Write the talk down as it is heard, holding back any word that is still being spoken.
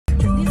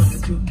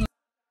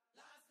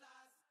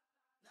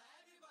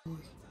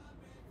boy.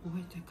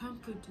 Wait, I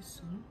can't put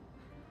this on.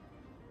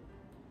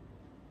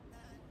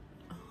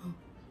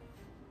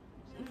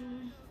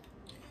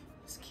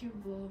 It's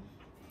cute, but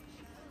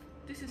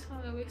this is how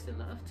I waste a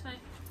lot of time.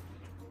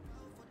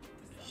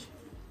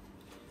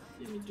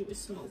 Let me do a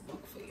small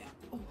walk for you.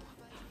 Oh.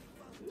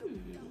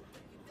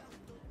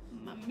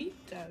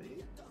 Mamita.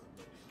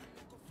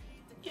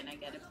 Can I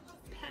get a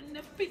pan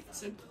of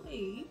pizza,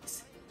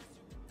 please?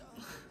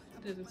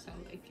 Doesn't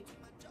sound like it.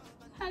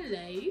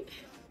 Hello.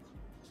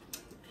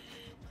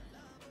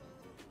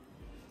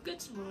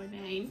 Good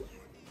morning.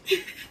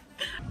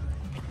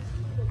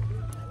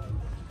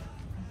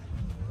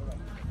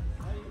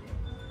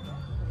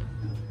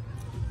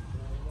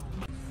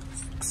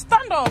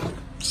 Stand up.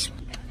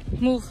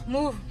 Move,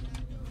 move.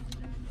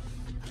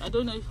 I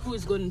don't know who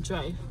is going to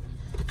drive.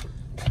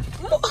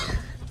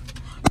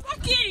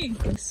 Fucking!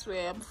 I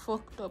swear I'm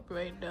fucked up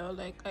right now.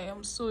 Like, I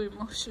am so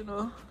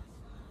emotional.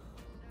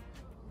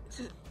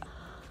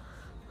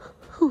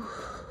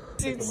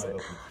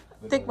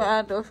 Take my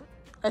hand off.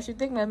 I should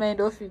take my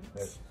mind off it.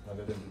 Yes, and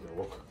let them do their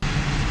work.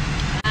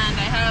 And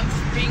I have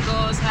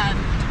Pringles and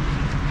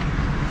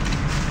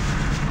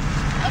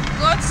I've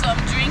got some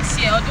drinks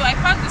here, although I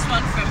packed this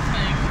one from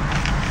home.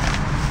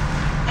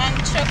 And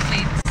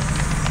chocolates.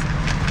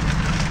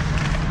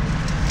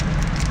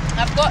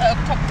 I've got a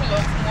couple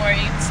of more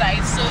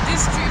inside, so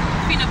this trip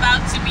has been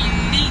about to be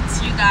lit,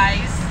 you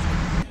guys.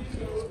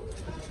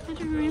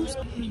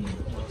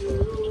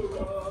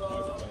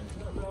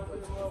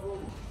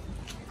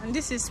 And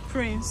this is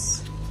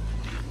Prince.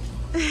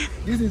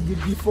 This is the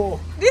before.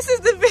 This is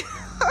the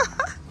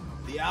before.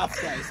 The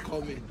after is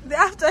coming. The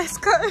after is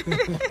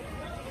coming.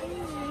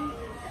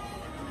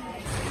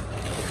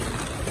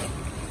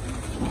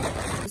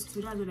 So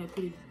that's when I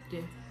put it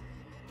there.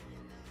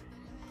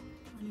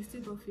 And it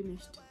still got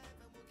finished.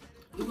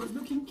 It was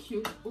looking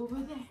cute over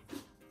there.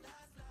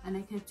 And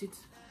I kept it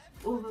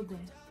over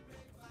there.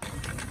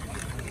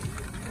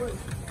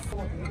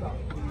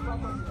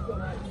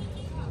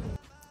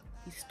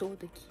 He stole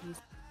the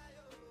keys.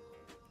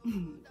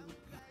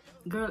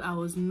 Girl, I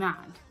was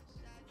mad.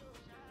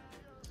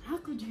 How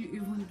could you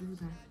even do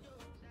that?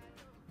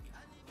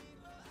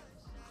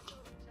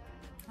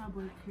 That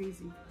boy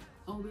crazy.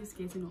 Always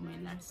getting on my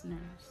last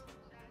nerves.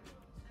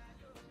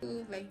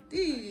 Like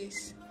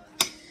this.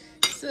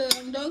 So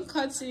I'm done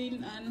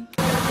cutting and...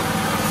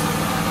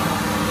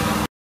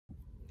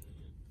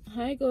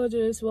 Hi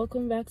gorgeous,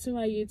 welcome back to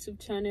my YouTube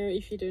channel.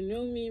 If you don't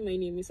know me, my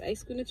name is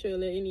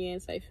icequeenuchola'sbeautyempire, and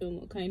yes, I film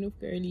all kind of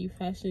girly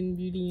fashion,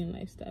 beauty and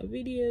lifestyle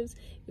videos.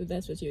 If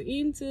that's what you're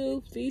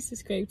into, please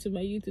subscribe to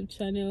my YouTube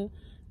channel.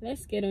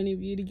 Let's get on a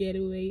beauty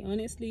getaway.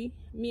 Honestly,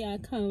 me, I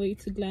can't wait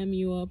to glam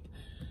you up.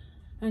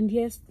 And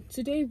yes,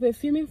 today we're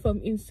filming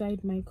from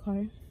inside my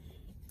car.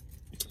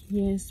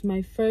 Yes,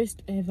 my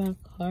first ever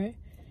car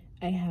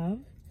I have.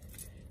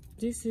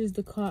 This is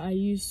the car I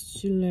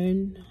used to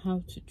learn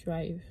how to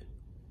drive.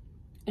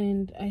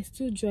 And I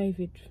still drive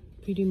it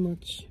pretty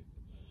much.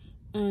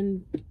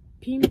 And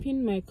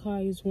pimping my car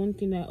is one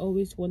thing I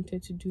always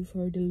wanted to do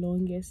for the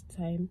longest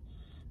time.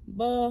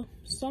 But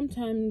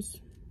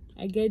sometimes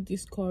I get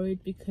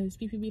discouraged because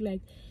people be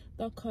like,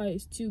 that car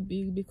is too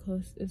big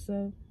because it's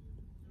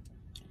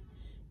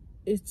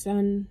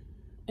an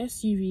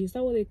SUV. Is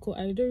that what they call?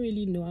 I don't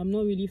really know. I'm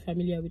not really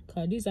familiar with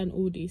car. This is an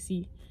old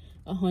AC,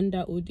 a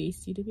Honda old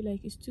AC. They be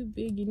like, it's too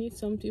big. You need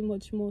something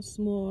much more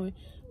small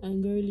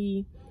and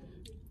girly.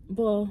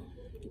 But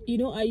you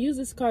know, I use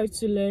this car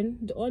to learn.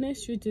 The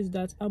honest truth is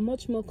that I'm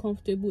much more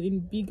comfortable in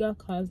bigger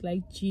cars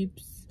like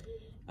Jeeps,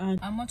 and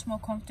I'm much more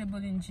comfortable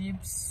in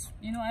Jeeps.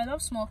 You know, I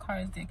love small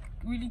cars. They're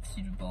really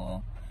cute,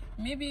 but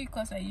maybe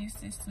because I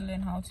used this to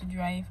learn how to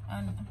drive.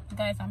 And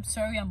guys, I'm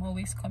sorry I'm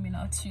always coming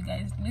out to you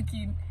guys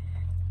looking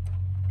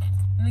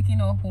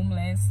all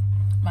homeless.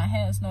 My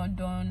hair is not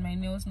done, my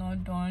nails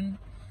not done,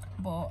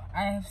 but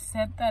I have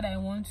said that I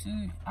want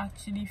to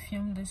actually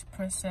film this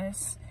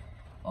process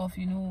of,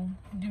 you know,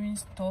 doing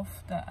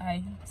stuff that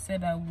I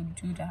said I would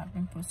do that I've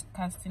been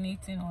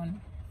procrastinating on.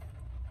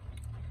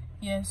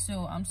 Yeah,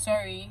 so I'm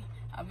sorry,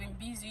 I've been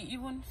busy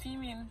even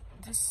filming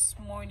this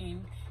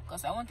morning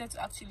because I wanted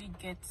to actually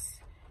get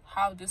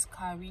how this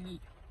car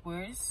really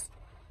works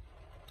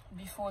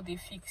before they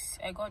fix.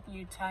 I got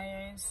new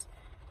tires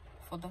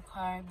for the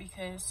car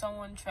because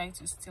someone tried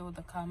to steal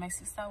the car. My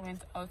sister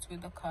went out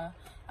with the car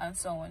and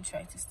someone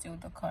tried to steal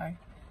the car.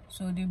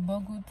 So they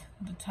boggled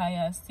the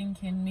tires,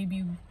 thinking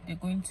maybe they're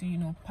going to, you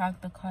know, park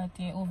the car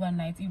there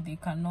overnight if they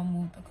cannot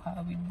move the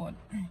car with. But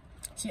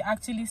she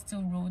actually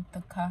still rode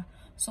the car,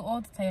 so all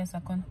the tires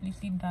are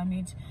completely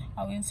damaged.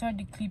 I'll insert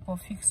the clip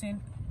of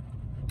fixing,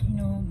 you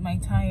know, my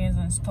tires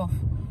and stuff.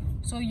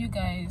 So you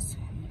guys,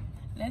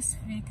 let's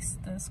fix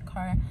this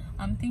car.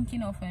 I'm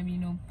thinking of you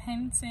know,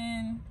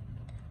 painting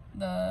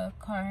the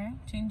car,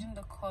 changing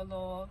the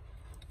color,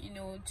 you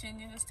know,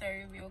 changing the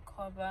steering wheel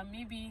cover,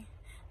 maybe.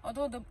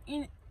 Although the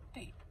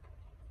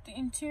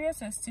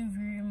interiors are still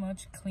very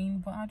much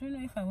clean, but I don't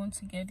know if I want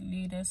to get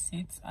leather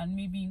seats and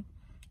maybe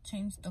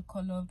change the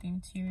color of the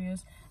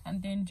interiors.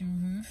 And then the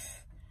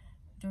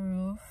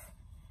roof,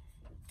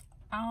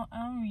 I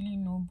don't really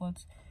know,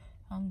 but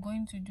I'm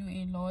going to do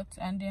a lot.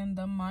 And then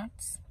the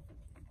mats,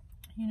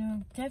 you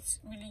know, get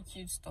really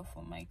cute stuff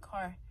for my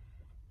car.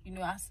 You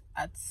know, as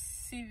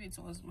if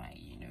it was my,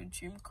 you know,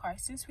 dream car.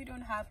 Since we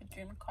don't have a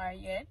dream car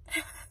yet,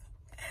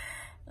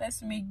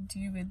 let's make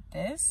do with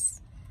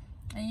this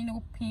and, you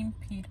know, pimp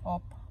it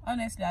up.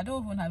 Honestly, I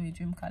don't even have a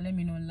dream car, let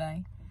me not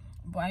lie,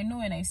 but I know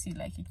when I see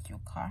like a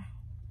cute car,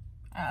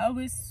 I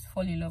always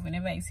fall in love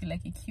whenever I see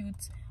like a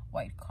cute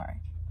white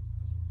car.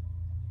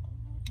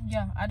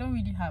 Yeah, I don't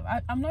really have,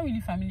 I'm not really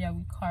familiar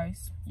with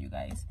cars, you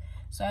guys,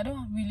 so I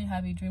don't really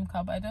have a dream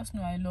car, but I just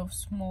know I love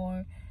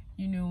small,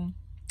 you know,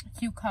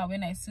 cute car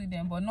when I see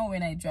them, but not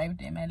when I drive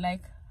them. I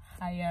like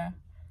higher,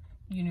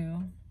 you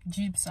know,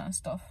 jeeps and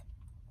stuff.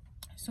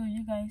 So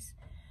you guys,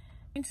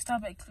 I'm going to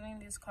start by cleaning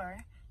this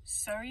car.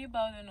 Sorry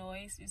about the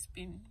noise, it's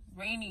been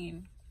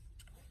raining,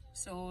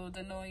 so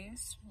the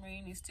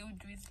rain is still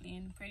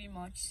drizzling pretty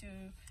much. So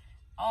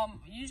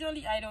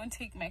usually I don't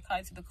take my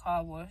car to the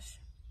car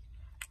wash,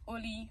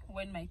 only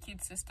when my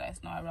kid sister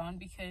is not around,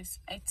 because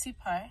I tip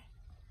her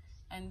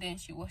and then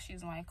she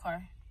washes my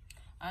car,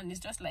 and it's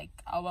just like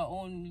our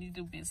own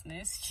little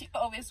business. She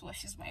always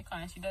washes my car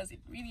and she does it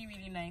really,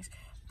 really nice.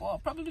 But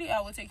probably I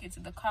will take it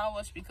to the car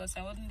wash because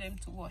I want them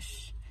to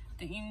wash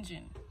the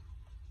engine.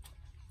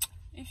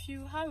 If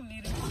you have a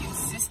little cute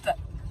sister,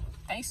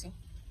 I see.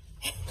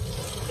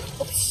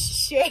 Oh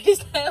shit,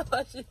 this time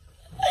watching.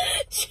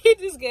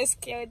 This girl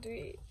scared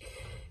me.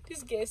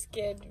 This girl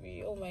scared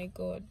me. Oh my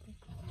god.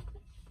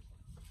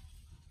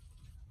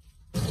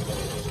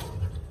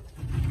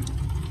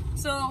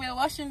 So we're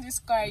washing this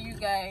car, you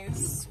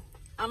guys.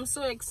 I'm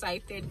so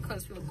excited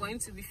because we're going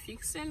to be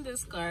fixing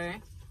this car.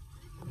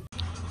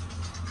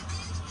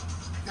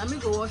 Let me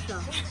go wash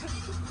her.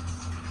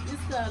 This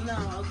car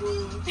now, I'll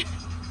go.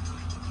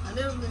 And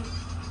then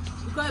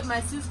because my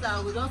sister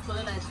will just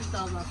collect like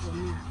 2,000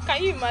 from me.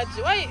 Can you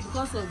imagine? Why?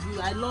 Because of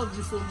you, I love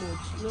you so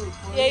much. No,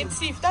 yeah,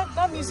 it's if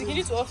that music, you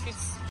need to off it.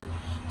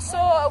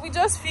 So we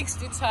just fixed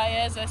the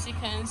tires, as you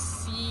can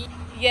see.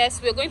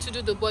 Yes, we're going to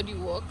do the body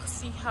work.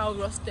 See how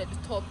rusted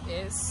the top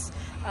is,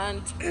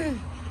 and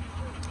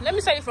let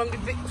me start it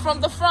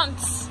from the front.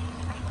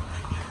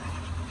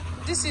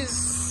 This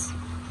is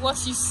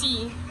what you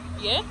see.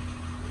 Yeah,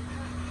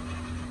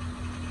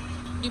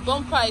 the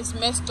bumper is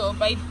messed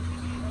up. I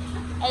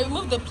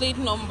removed the plate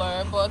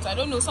number, but I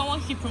don't know,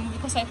 someone keep removing,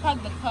 because I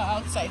park the car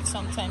outside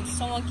sometimes.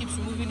 Someone keeps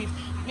removing it.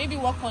 Maybe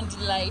work on the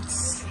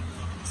lights,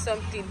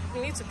 something.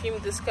 We need to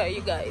pimp this car,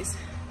 you guys.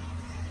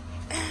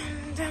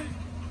 And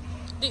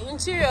the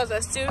interiors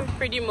are still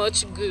pretty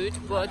much good,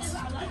 but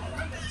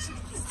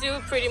still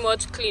pretty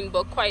much clean,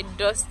 but quite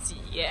dusty.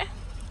 Yeah,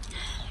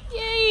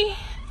 yay.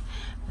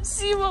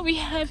 See what we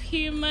have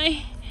here,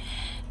 my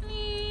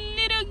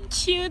little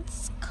cute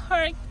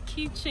car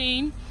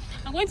keychain.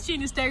 I'm going to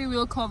change the steering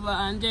wheel cover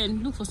and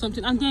then look for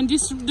something. And then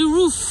the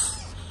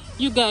roof,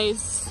 you guys,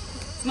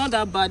 it's not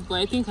that bad, but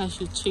I think I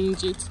should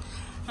change it.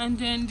 And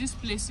then this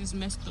place is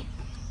messed up.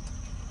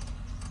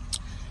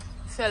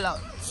 Fell out.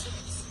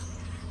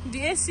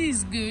 The AC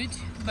is good,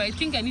 but I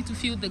think I need to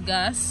fill the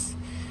gas.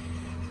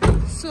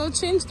 So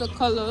change the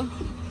color.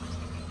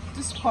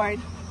 This part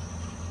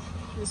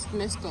is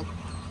messed up.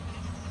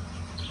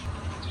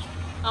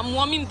 I'm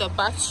warming the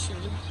battery.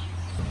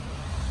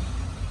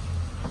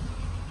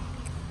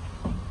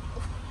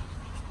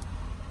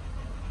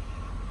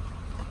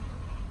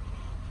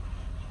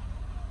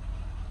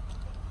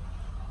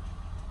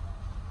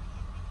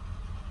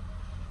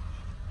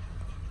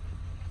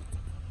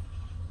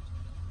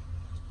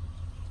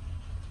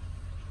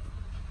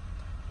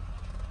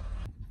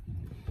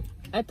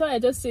 I thought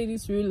I'd just say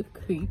this real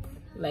quick,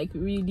 like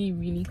really,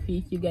 really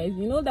quick, you guys.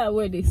 You know that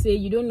word they say,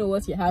 you don't know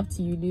what you have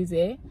till you lose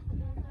it?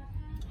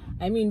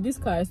 I mean, this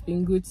car has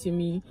been good to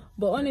me,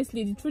 but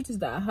honestly, the truth is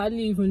that I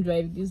hardly even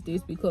drive these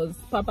days because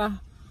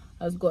Papa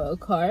has got a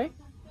car.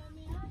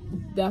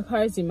 There are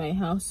cars in my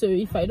house, so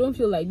if I don't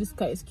feel like this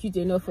car is cute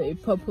enough for a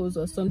purpose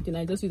or something,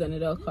 I just use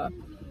another car.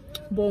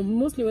 But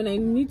mostly when I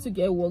need to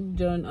get work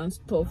done and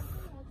stuff,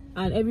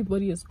 and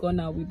everybody is gone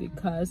out with the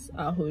cars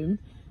at home,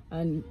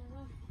 and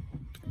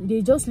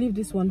they just leave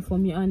this one for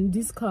me. And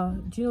this car,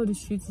 do you know the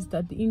truth is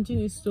that the engine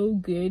is so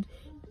good.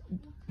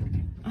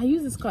 I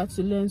use this car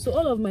to learn, so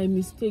all of my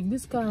mistakes,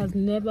 this car has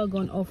never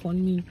gone off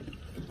on me.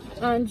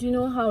 And you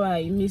know how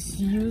I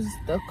misuse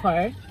the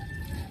car?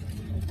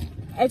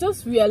 I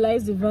just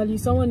realized the value.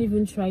 Someone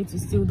even tried to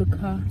steal the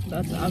car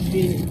that I've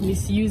been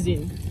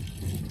misusing.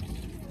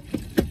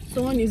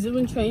 Someone is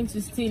even trying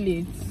to steal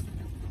it.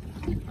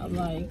 I'm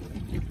like,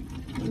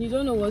 you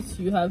don't know what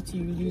you have till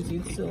you lose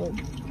it. So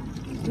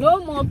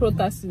no more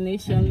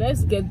procrastination.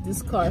 Let's get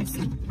this car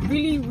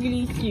really,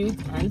 really cute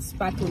and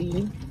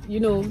sparkling. You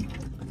know,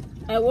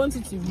 I want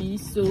it to be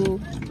so,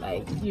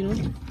 like, you know,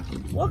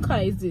 what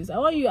car is this? I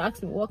want you to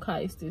ask me, what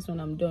car is this when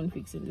I'm done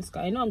fixing this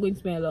car? I know I'm going to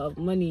spend a lot of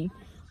money,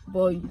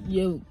 but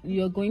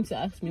you're going to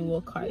ask me,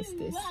 what car is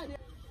this?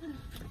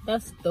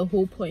 That's the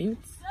whole point.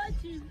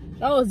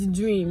 That was the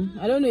dream.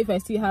 I don't know if I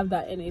still have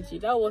that energy.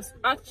 That was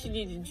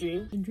actually the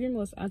dream. The dream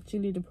was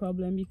actually the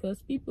problem,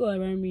 because people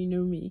around me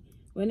know me.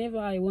 Whenever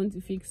I want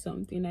to fix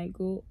something, I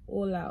go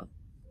all out,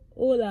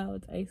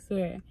 I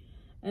swear.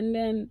 And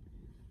then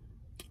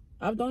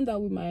I've done that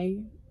with my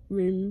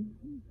room,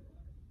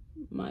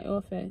 my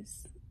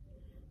office.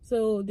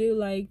 So they're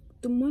like,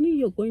 the money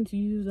you're going to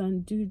use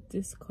and do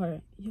this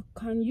car, you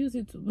can use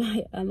it to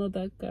buy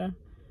another car.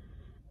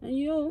 And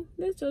you know,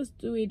 let's just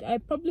do it. I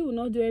probably will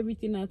not do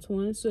everything at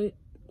once, so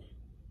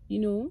you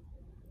know,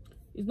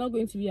 it's not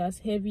going to be as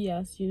heavy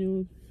as, you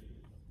know,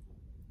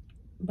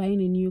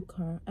 buying a new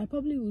car. I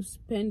probably will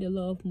spend a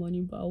lot of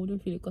money, but I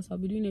wouldn't feel it because I'll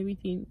be doing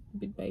everything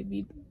bit by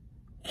bit.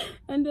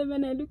 And then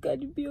when I look at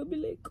the bill, I'll be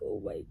like,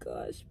 oh my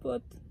gosh,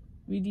 but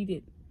we did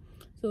it.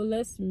 So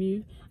let's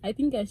move. I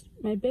think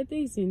my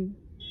birthday is in,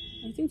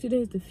 I think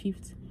today is the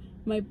 5th.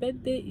 My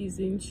birthday is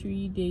in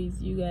 3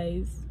 days, you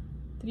guys.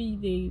 3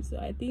 days. So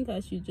I think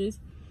I should just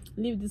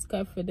leave this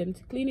car for them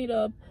to clean it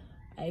up.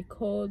 I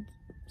called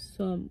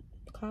some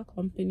car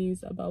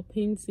companies about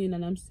painting,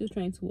 and I'm still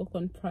trying to work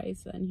on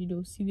price and, you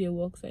know, see their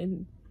works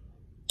and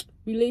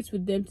relate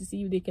with them to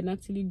see if they can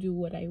actually do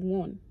what I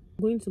want.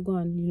 I'm going to go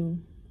and, you know,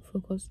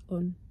 focus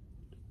on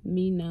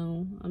me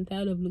now. I'm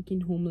tired of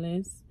looking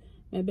homeless.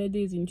 My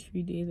birthday is in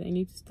 3 days. I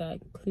need to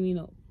start cleaning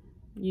up,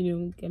 you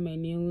know, get my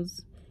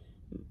nails,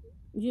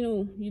 you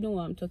know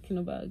what I'm talking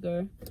about,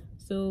 girl.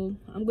 So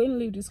I'm going to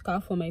leave this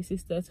car for my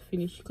sister to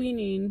finish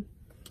cleaning.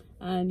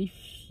 And if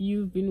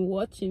you've been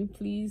watching,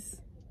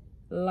 please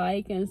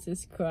like and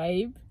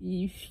subscribe.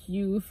 If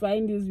you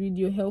find this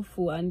video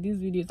helpful and this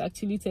video is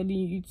actually telling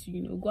you to,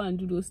 you know, go and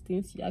do those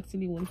things you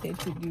actually wanted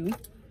to do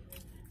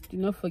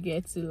not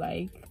forget to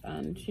like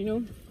and, you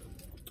know,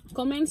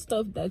 comment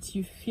stuff that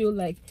you feel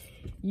like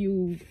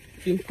you've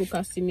been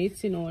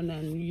procrastinating on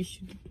and you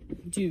should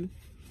do,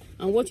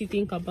 and what you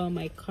think about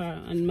my car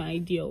and my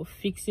idea of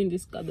fixing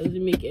this car.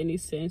 Doesn't make any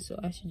sense, so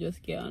I should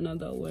just get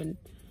another one.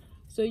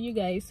 So you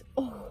guys,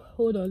 oh,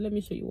 hold on, let me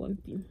show you one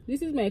thing.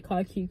 This is my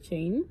car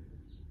keychain.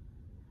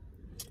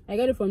 I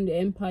got it from the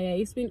Empire.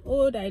 It's been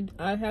old.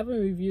 I haven't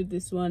reviewed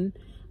this one.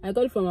 I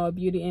got it from our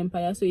beauty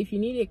empire. So if you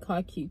need a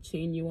car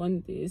keychain, you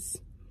want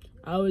this,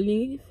 I'll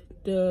leave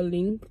the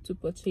link to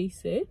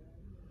purchase it.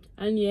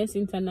 And yes,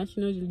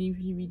 international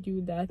delivery, we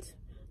do that.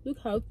 Look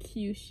how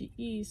cute she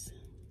is.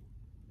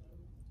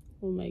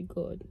 Oh my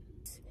god,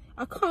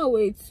 I can't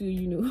wait to,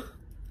 you know,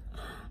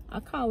 I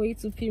can't wait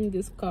to pimp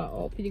this car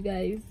up, you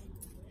guys.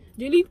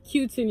 The only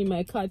cute thing in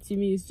my car to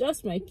me is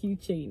just my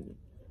keychain.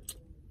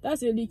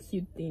 That's the only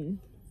cute thing.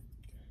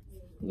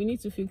 We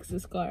need to fix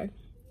this car.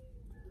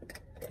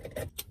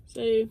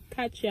 So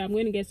catch ya. I'm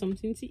going to get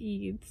something to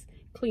eat,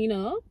 clean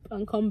up,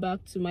 and come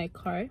back to my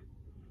car.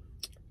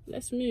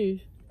 Let's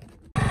move.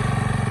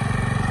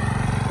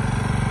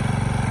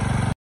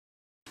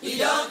 We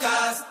don't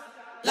cast,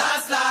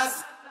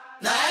 last.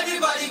 Now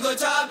everybody go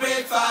to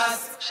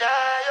breakfast.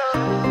 Shayo.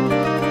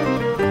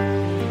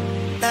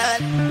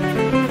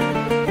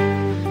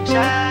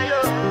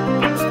 Shayo.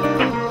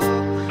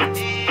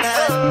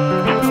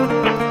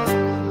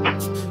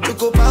 To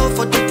go bow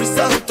for the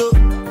result,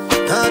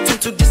 nothing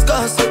to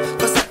discuss,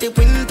 cause I did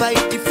win by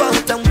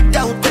default and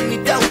without any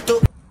doubt.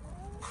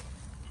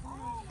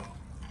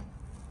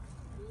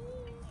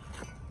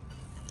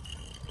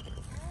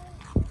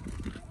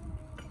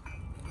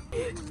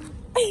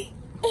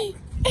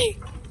 Hey,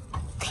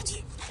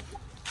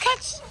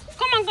 catch.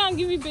 Come on, go and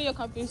give me back your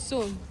capping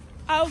soon.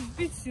 I'll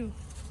beat you.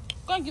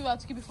 Go and give her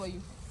to keep it for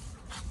you.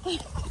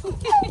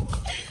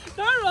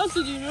 Don't run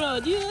to the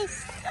road.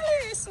 Yes.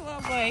 Hey, so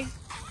boy.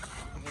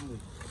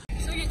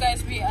 So you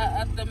guys, we are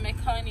at the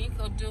mechanic.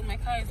 Although my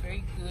car is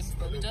very good,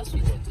 but we just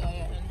fixed the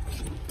tire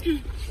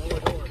and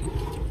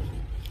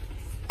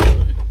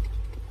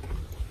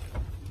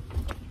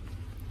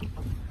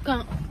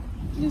come.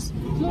 Just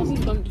close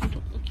it from the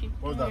front. Okay.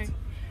 What's that?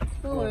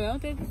 Don't worry, I'll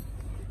take.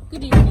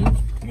 Good evening.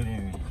 Good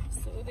evening.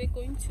 So they're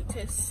going to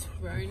test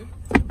run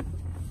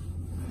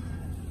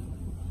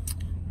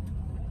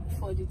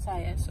for the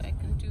tire so I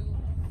can do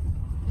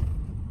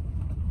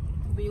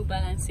wheel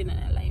balancing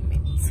and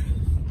alignment.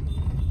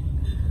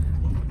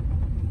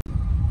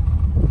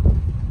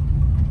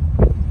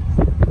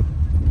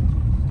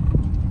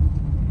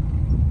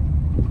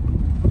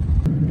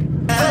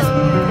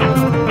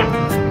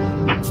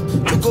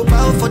 To go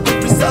bow for the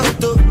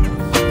result,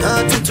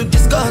 nothing to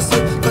discuss,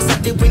 cause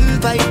I did win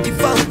by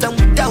default and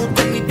without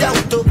any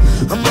doubt.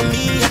 I'm a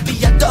me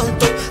happy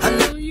adult.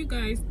 So you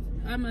guys,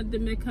 I'm at the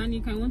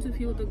mechanic. I want to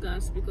fill the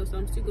gas because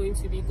I'm still going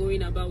to be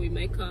going about with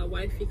my car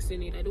while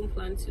fixing it. I don't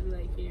plan to,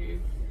 like, you know,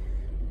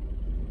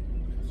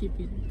 keep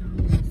it down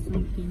or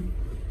something.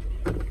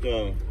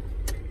 Yeah.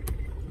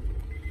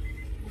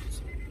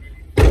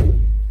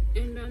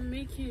 And I'm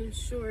making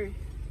sure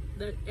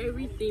that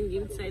everything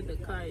inside the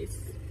car is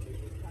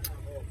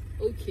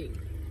okay,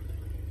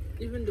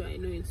 even though I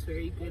know it's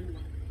very good.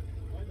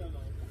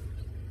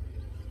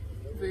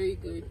 Very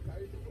good.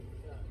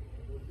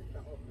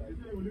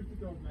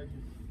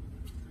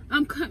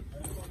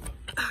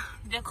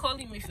 They're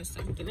calling me for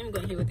something. Let me go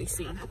and hear what they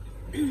say.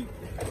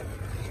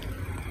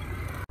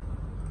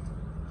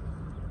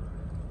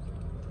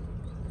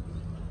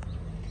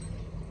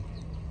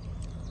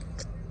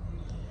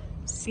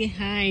 Say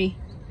hi.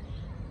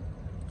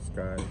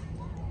 Sky.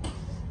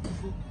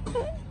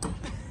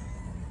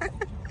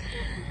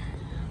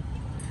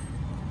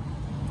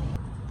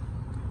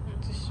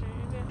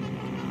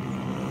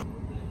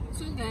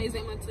 So guys,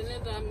 I'm at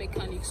another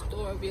mechanic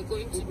store. We're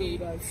going to be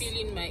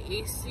filling my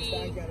AC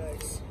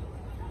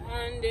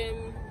and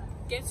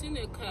getting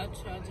a car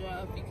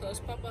charger because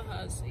Papa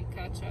has a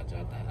car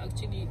charger that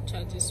actually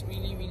charges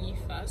really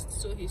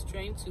fast, so he's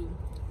trying to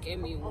get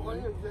me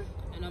one,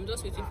 and I'm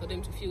just waiting for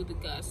them to fill the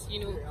gas. You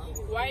know,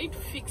 while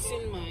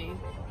fixing my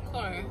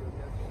car,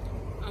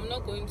 I'm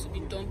not going to be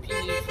dumping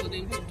it for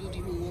them to do the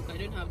whole work. I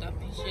don't have that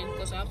patience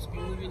because I have to be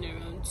moving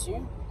around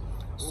too.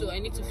 So I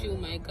need to fill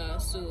my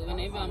gas, so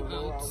whenever I'm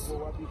out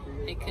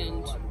I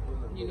can,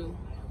 you know,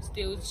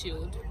 still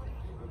chilled.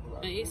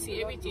 My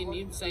AC, everything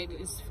inside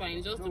is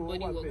fine, just the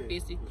body work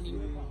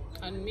basically,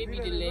 and maybe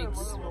the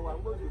legs.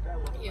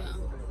 Yeah.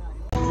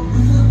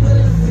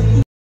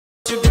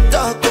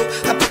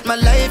 I put my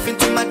life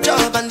into my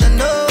job and I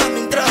know I'm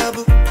in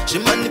trouble. She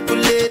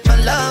manipulate my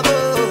love.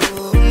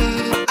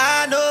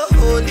 I know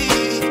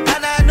holy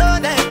and I know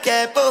that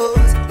care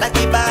pose like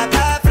the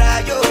Baba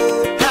Frayo.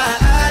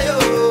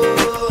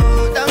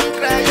 Don't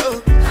cry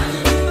yo.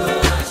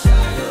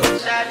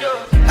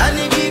 I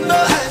need big boy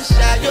and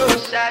shadow.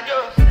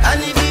 I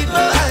need big boy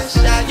and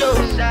shadow.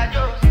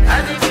 I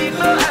need big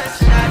boy and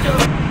shadow.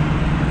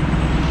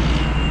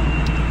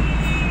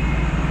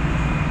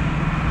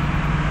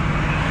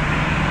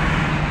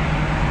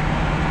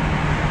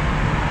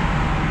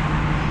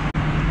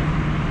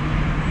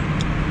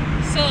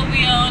 So we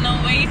are on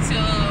our way to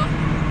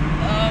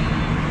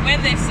where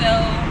they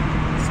sell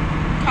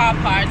car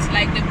parts,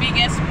 like the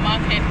biggest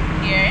market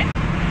here.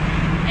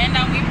 And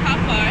I'm with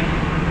Papa,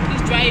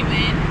 who's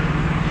driving.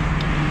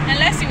 And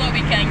let's see what we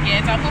can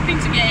get. I'm hoping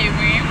to get a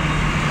rim,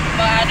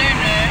 but I don't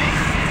know.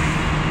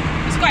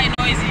 It's quite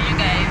noisy, you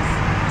guys.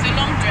 It's a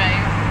long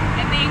drive.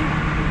 I think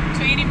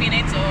 20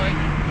 minutes or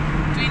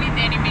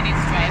 20-30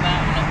 minutes drive.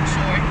 I'm not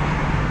sure.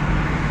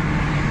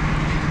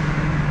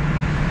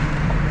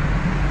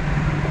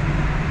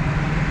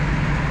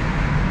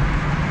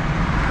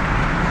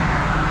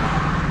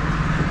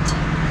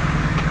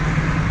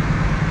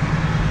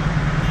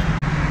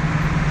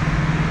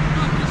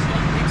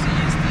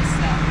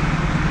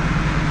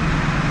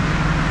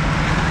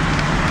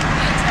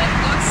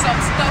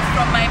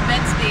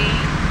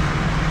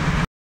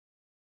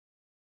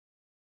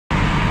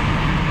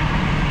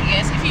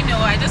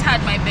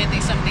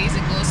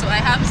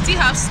 Still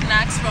have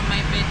snacks from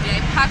my birthday.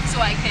 I packed so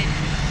I can,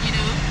 you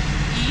know,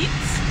 eat.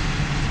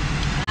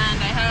 And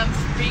I have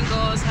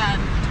Pringles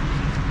and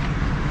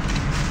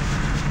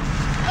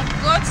I've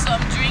got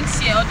some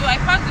drinks here, although I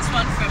packed this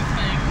one from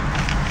home.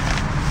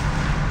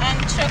 And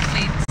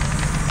chocolates.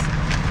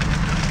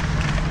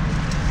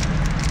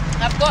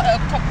 I've got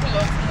a couple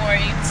of more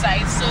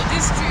inside. So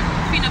this trip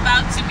has been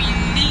about to be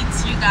lit,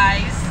 you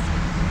guys.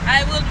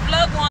 I will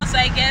vlog once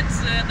I get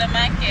to the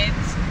market.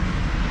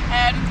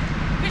 And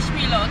wish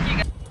me luck, you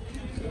guys.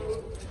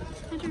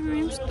 At a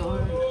room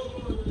store.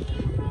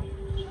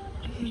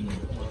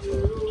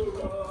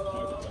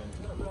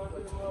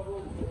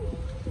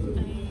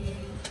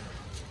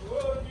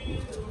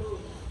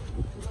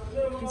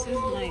 This is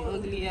my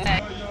ugly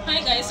eye. Hi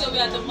guys, so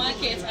we're at the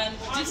market and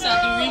these are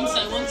the rims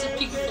I want to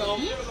pick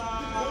from.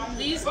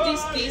 This, and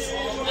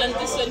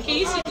this one. Can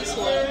you see this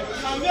one?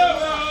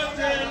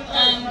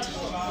 And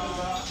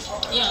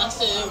yeah,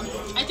 so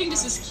I think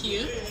this is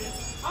cute.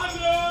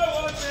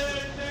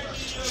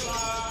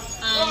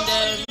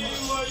 And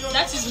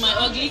that is my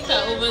ugly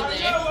car over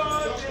there.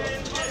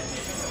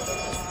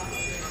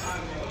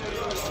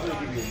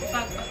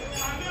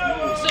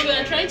 So we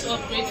are trying to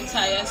upgrade the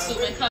tires so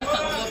my car can go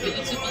up a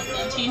little bit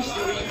and change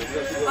the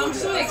rim. I'm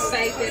so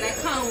excited, I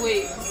can't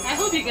wait. I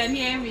hope you can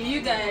hear me,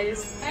 you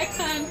guys. I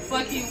can't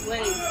fucking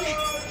wait.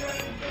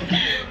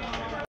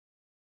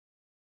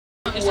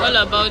 It's all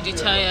about the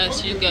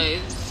tires, you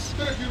guys.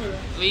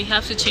 We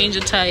have to change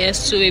the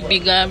tires to a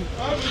bigger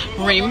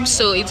rim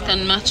so it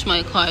can match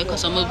my car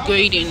because I'm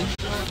upgrading.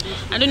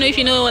 I don't know if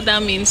you know what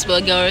that means,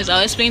 but girls,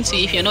 I'll explain to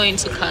you if you're not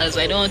into cars.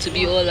 I don't want to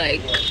be all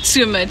like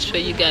too much for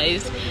you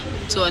guys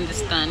to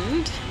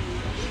understand.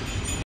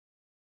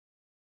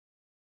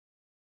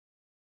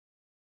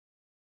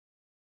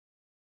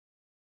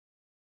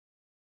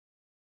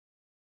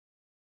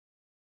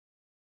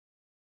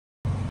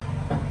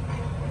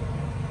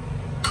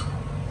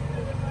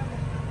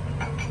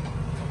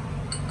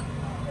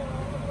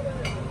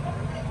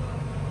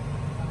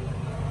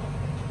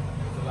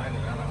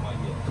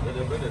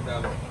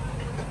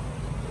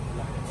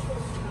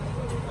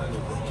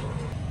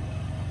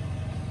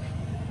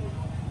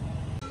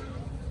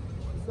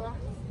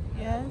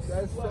 Yes.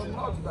 There's some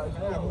knots that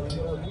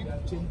you need to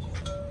change.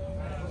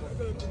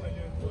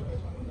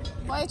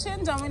 But I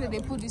changed them when they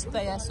put this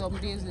tire some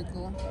days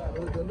ago.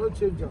 Oh, they don't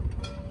change them.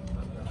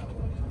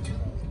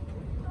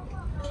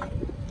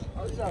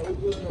 Outside all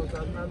those knots,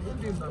 I'm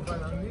looking in my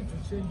van, I need to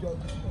change all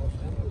these knots.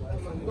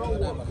 Don't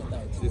work.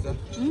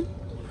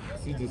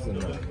 See this in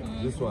there?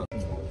 This one.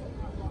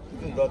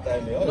 Don't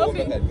time me.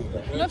 Nothing.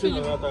 Nothing. Nothing.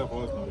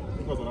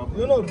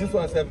 You know this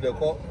one self the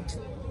call.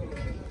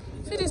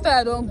 See this time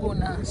I don't go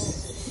now.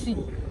 See.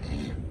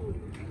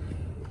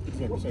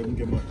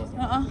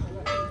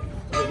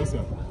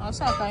 I'll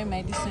start carrying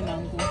my distance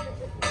and go.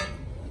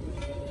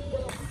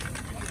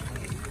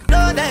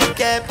 No, they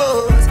can't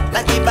pose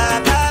like the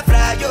Baba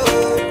Frayo.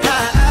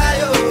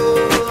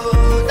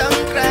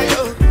 Don't cry,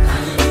 yo.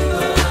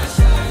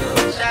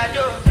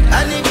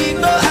 And if you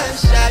go and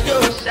shadow,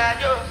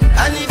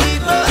 and if you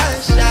go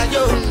and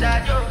shadow,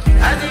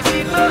 and if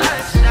you go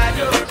and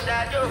shadow,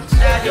 shadow.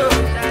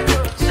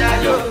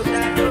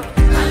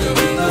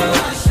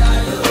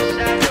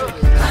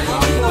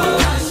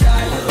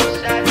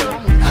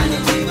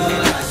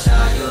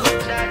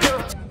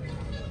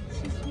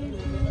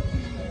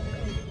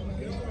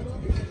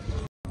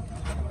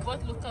 What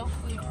local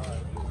food?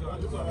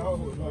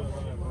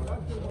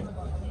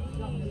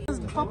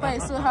 Papa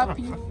is so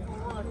happy.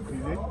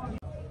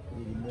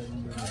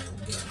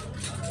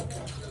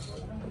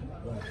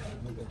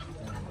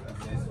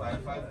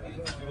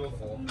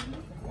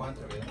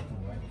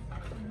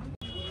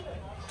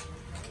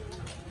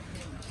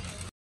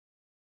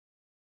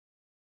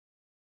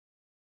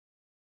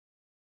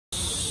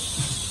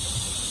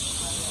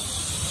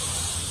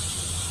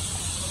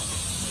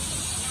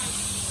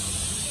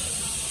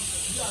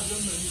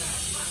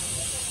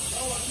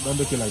 Don't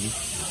look it like this.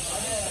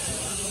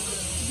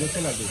 Just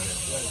like this.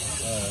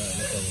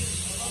 No problem.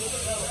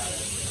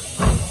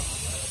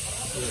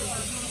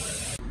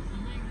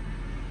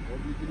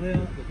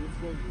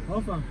 How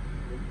far?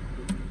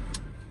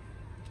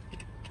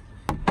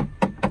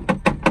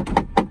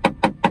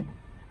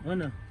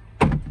 Anna.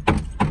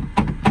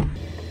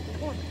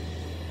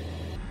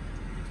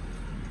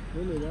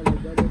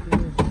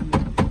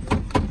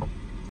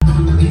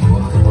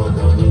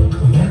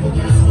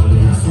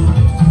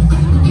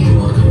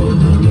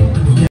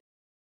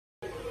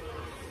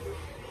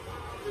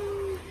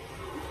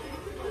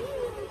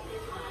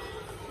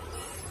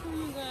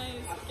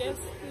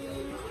 Guess who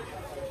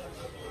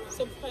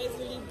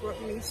surprisingly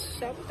brought me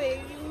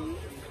shopping?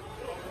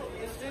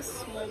 Is this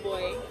small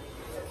boy?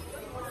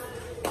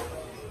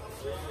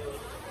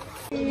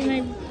 My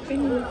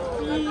baby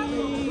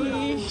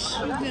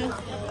sugar.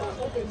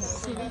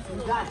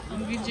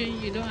 I'm videoing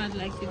you, don't act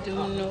like you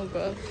don't know,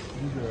 bro.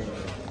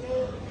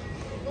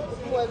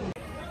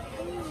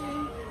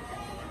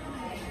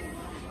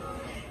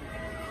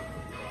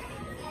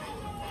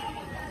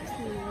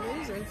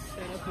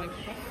 Set up my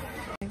cup.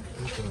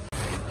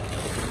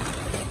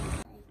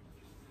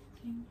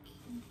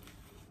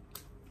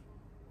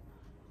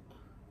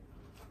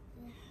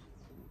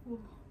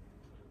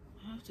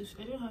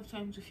 I don't have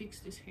time to fix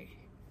this hair.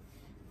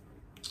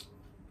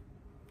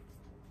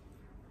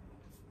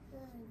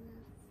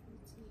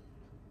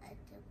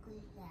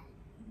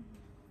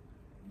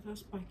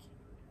 Just spiky.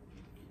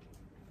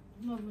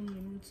 I'm not even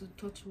able to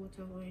touch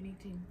water or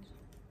anything.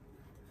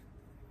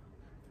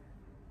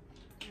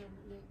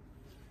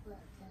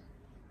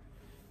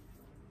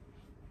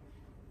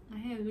 My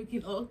hair is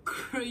looking all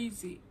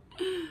crazy.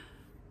 My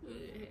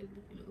hair is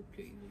looking all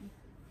crazy.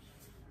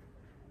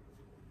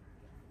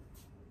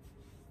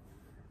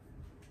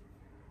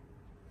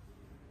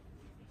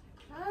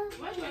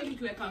 Why do I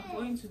look like I'm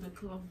going to the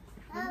club?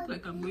 I look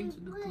like I'm going to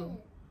the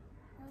club.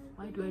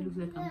 Why do I look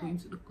like I'm going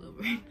to the club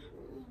right now?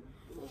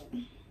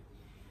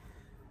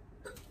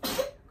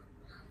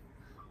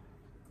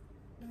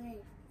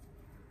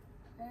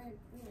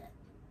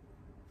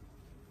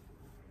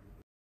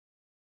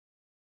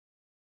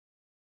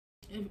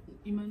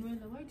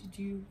 Emanuela, why did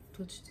you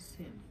touch this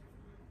hair?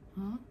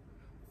 Huh?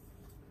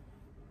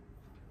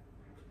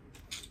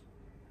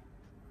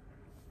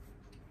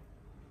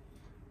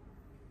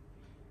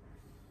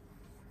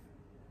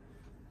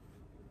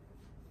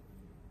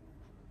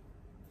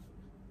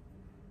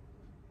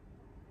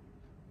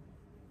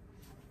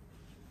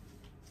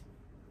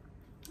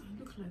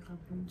 Like I'm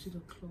going to the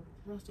club.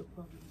 That's the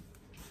problem.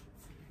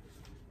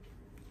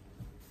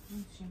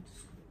 I'm trying to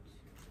squat.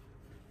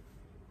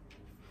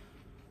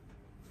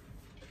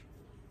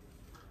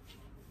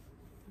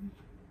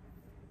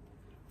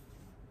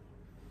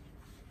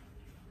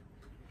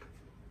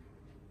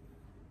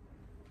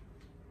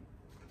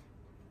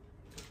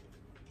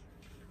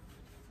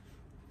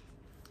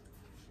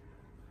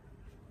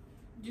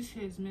 This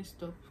hair is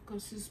messed up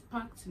because it's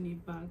packed in a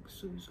bag,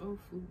 so it's all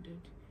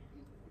folded.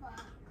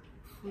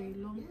 For a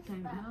long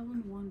time I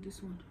haven't worn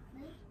this one.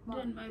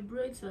 Then my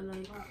braids are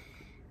like,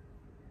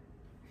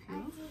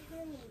 yeah?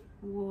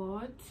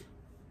 What?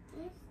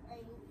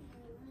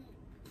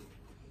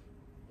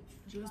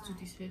 Just do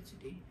this hair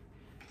today.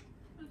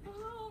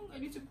 Oh, I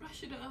need to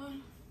brush it out.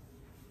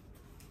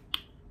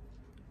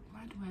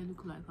 Why do I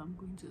look like I'm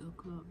going to the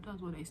club?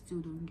 That's what I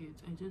still don't get.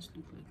 I just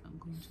look like I'm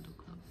going to the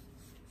club.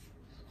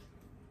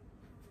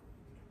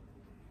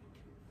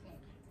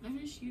 Let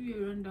me show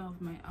you a rundown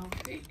of my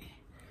outfit.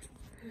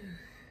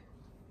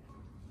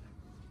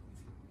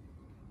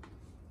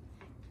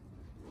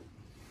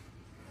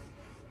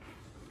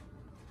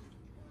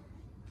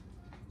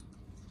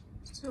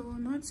 So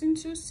nothing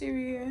too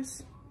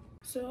serious.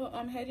 So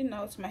I'm heading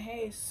out. My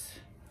hair is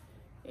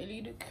a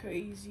little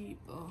crazy,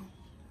 but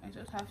I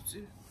just have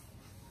to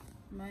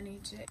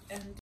manage it.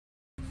 And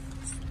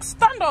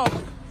stand up!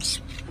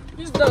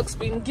 This dog's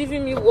been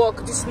giving me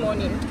work this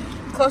morning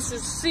because to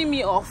see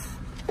me off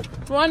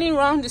running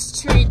around the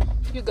street.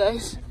 You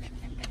guys,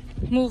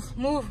 move.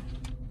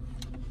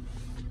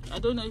 I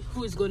don't know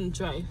who is going to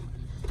drive.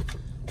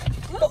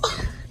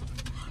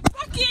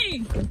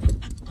 Rocky!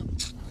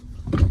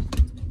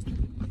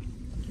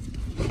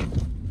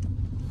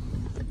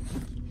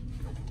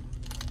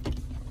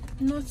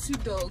 Naughty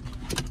dog.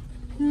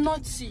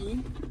 Naughty.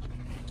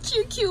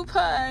 QQ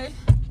pie.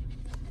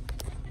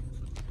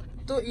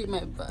 Don't eat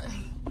my pie.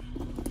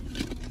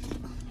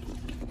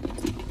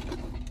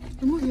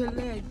 Move your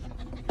leg.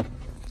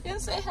 You can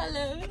say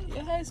hello.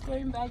 Your hair is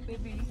growing back,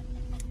 baby.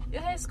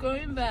 Your hair is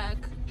growing back.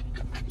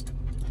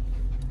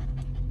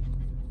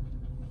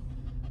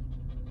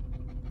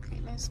 Okay,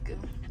 let's go.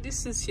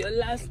 This is your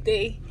last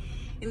day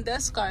in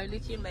this car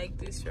looking like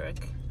this, Rock.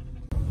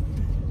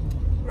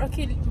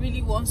 Rocky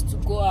really wants to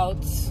go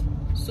out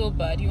so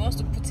bad. He wants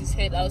to put his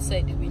head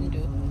outside the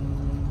window.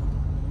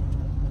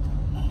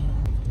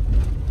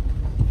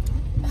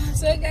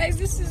 So guys,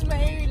 this is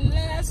my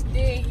last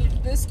day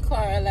in this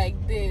car like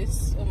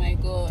this. Oh my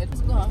god.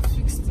 Let's go and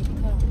fix the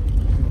car.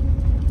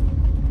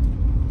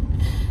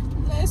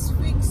 Let's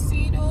fix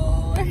it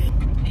all.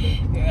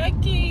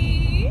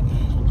 Rocky,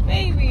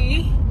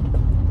 baby.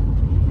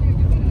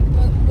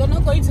 We're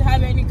not going to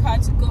have any car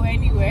to go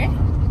anywhere.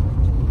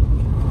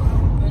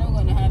 We're not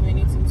going to have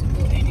anything to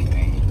go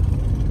anywhere.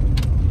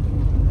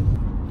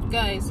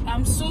 Guys,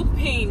 I'm so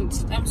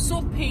pained. I'm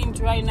so pained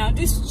right now.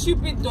 This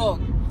stupid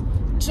dog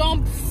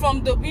jumped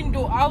from the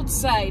window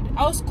outside.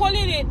 I was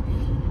calling it.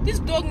 This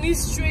dog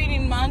needs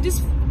training, man.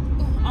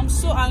 I'm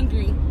so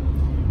angry.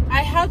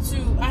 I had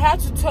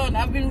to turn.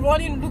 I've been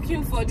running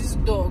looking for this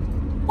dog.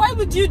 Why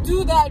would you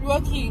do that,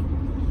 Rocky?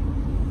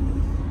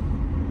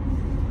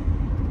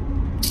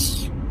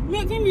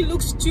 Making me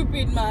look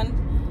stupid, man.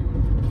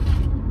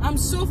 I'm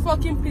so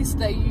fucking pissed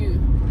at you.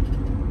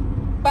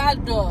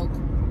 Bad dog.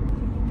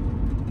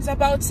 It's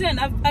about 10.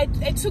 I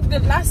took the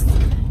last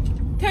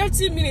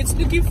 30 minutes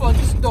looking for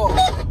this dog.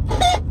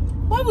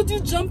 Why would you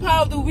jump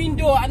out of the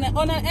window on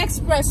an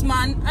express,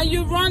 man? And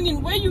you're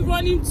running. Where are you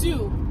running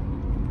to?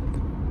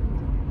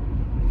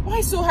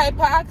 Why so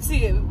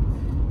hyperactive?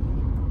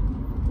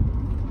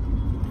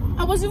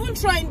 I was even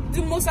trying.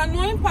 The most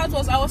annoying part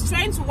was I was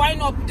trying to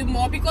wind up the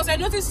more because I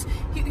noticed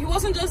he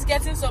wasn't just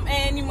getting some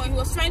air anymore. He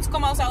was trying to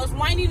come out. So I was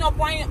winding up,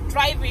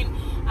 driving,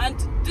 and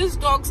this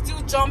dog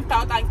still jumped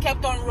out and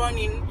kept on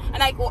running.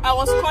 And I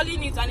was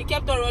calling it, and it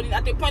kept on running.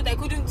 At the point I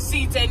couldn't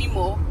see it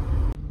anymore.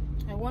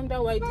 I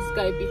wonder why this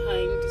guy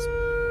behind this.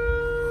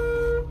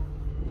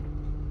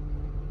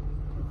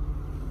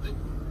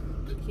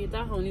 Okay,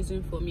 that one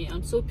isn't for me.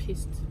 I'm so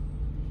pissed.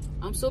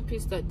 I'm so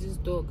pissed at this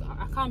dog.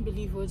 I can't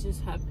believe what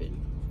just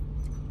happened.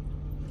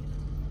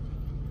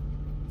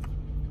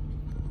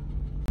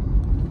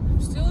 I'm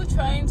still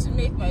trying to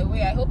make my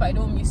way. I hope I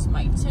don't miss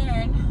my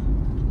turn.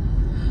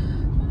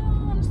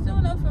 I'm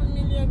still not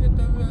familiar with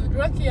the road.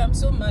 Rocky, I'm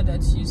so mad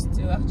at you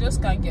still. I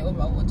just can't get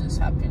over what just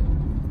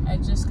happened. I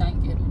just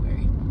can't get over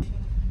it.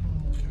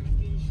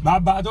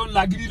 Baba don't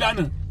like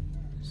it.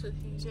 So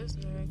he just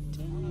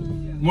directed.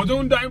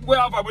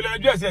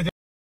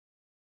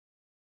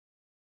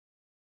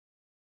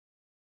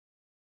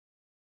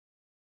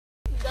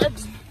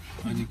 Daddy.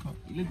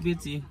 You look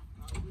pretty.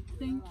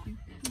 Thank you.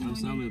 I'm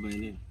somewhere by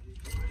name.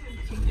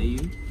 Are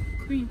you?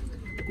 Queen.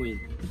 Queen.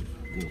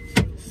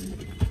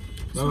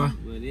 Baba.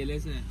 Well,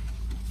 listen.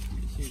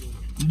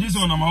 This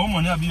one, I'm a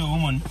woman. I'll be a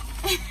woman.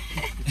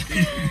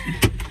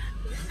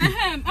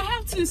 I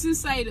have two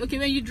inside. Okay,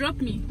 when you drop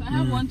me, I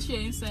have one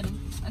chair inside.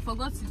 I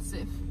forgot it's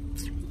safe.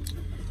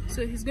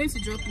 So he's going to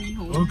drop me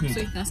home, okay, so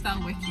he can start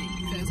working.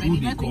 Because I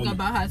did not think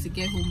about how to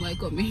get home by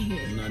coming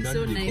here. No,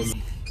 so nice.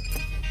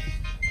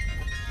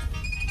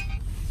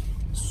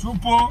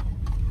 Super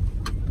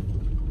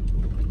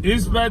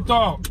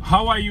Inspector,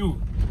 how are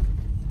you?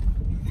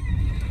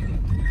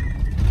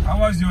 How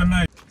was your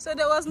night? So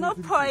there was no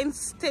point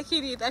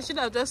taking it. I should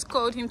have just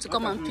called him to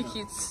come and pick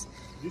it.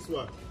 This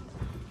one.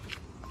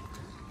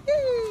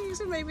 Yay,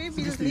 so my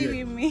baby is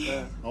leaving me.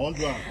 I want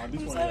one.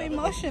 I'm so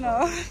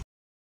emotional.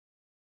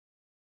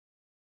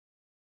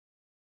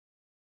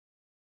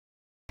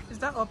 Is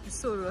that up? It's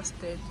so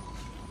roasted.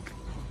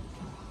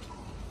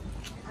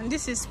 And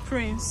this is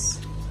Prince.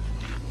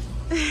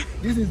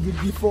 This is the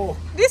before.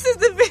 This is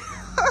the before.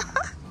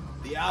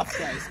 The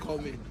after is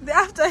coming. The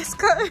after is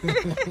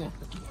coming.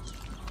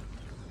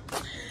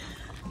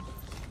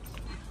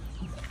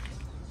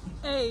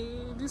 Hey,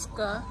 this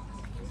car.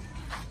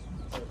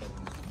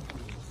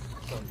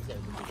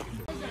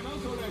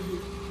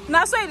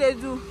 Now so they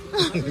do.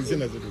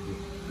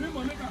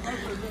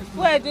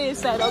 Where they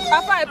inside?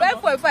 Papa, I buy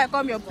for if I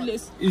come your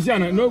place. Is there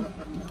no?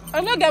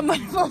 I don't get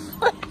money for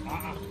food.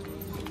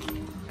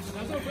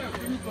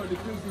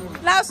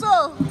 Now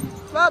so,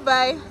 bye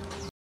bye.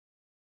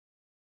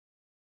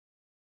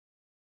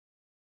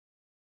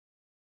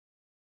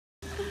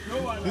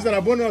 This is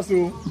a bonus,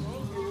 so.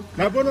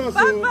 A bonus,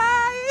 so.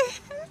 Bye.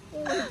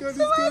 Oh my God,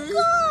 he's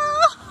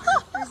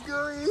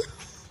going.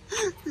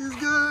 He's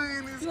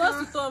going. He wants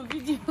to turn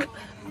video.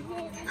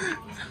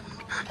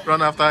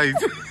 Run after it.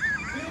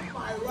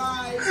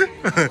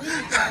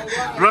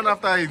 Run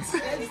after it.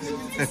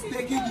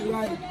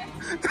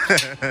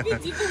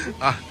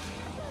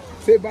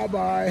 Say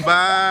bye-bye.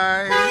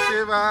 Bye.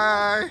 Say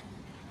bye.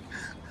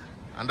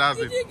 And that's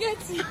it. You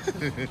get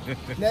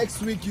it.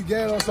 Next week you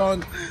get us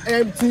on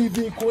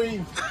MTV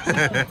Queen. I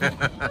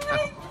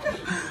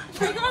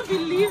can't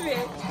believe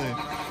it.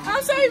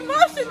 I'm so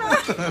emotional.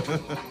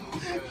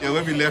 Yeah,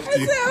 when we left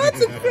you. I want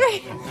to cry.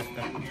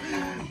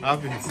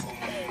 Happens.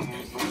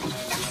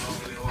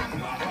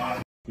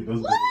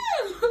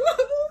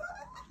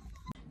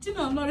 Do you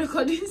know I'm not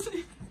recording? Let's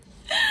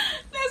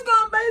go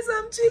and buy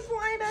some cheap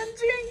wine and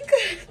drink.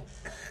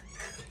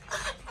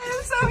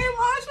 I'm so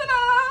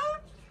emotional.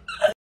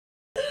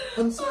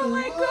 Oh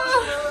my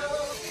God.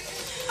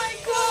 My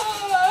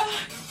God.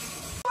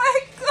 My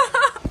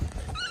God.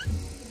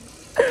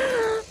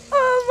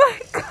 Oh my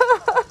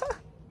God.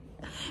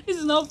 This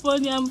is not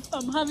funny. I'm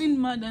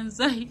having mad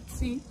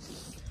anxiety.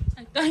 I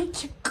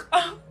thank you,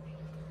 God.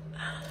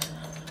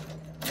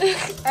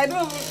 I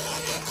don't.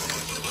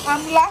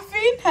 I'm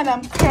laughing and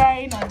I'm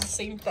crying at the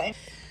same time.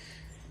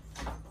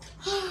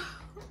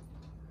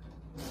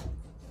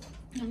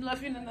 I'm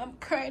laughing and I'm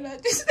crying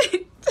at the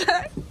same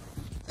time.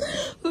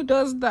 Who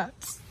does that?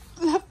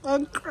 Laugh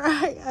and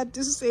cry at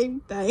the same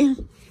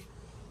time.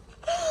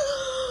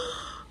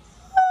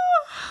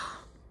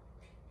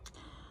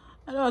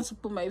 I don't want to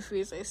put my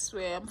face. I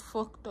swear I'm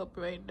fucked up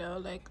right now.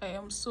 Like, I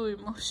am so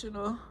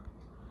emotional.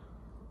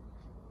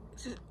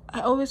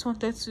 I always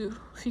wanted to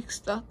fix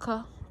that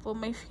car, but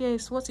my fear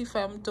is, what if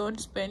I'm done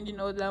spending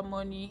all that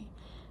money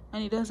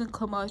and it doesn't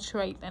come out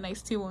right and I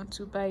still want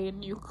to buy a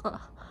new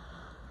car?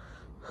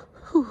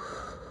 Whew.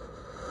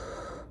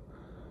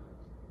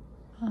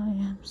 I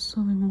am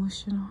so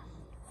emotional.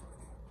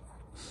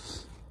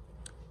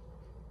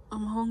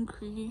 I'm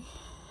hungry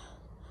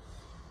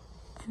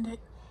and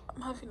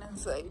I'm having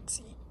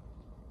anxiety.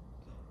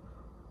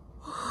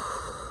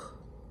 I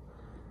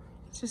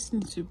just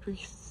need to breathe.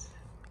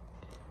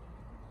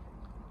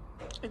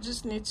 I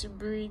just need to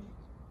breathe.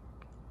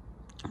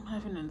 I'm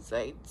having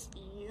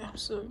anxiety. I'm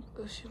so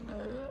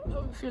emotional.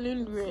 I'm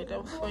feeling weird.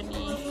 I'm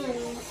funny.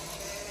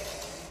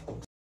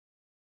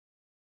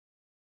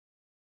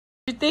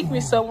 You take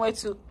me somewhere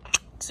to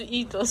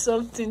eat or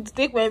something, to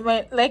take my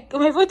mind. Like,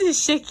 my body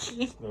is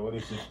shaking.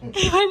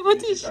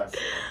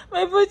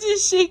 My body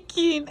is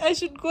shaking. I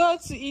should go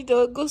out to eat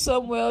or go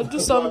somewhere or do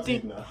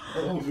something.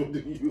 So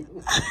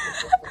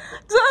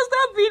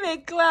stop being a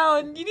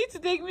clown. You need to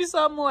take me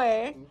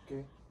somewhere.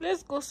 Okay.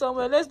 Let's go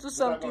somewhere. Let's do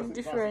something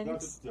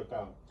different.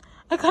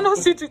 I cannot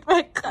sit with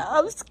my car.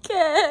 I'm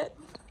scared.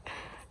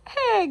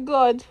 Hey,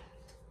 God.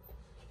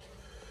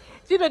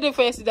 Do you know the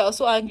first day I was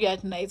so angry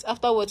at night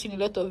after watching a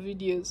lot of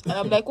videos? And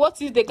I'm like,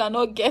 what if they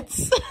cannot get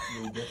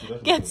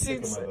get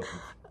it?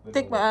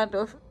 Take my hand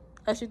off.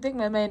 I should take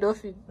my mind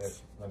off it.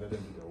 Yes, and let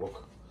them do their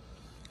work.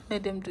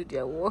 Let them do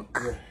their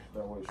work. Yeah,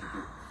 that's what you should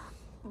do.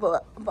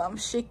 But I'm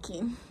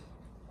shaking.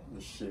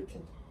 You're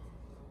shaking.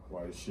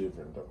 Why are you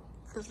shaking, though?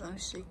 Because I'm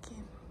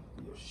shaking.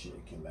 You're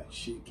shaking like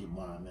shaky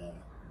man.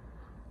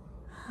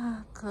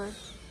 Oh, God.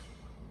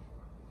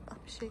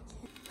 I'm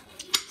shaking.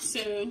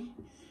 So,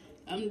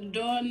 I'm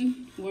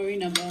done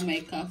worrying about my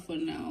car for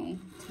now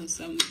because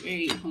I'm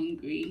very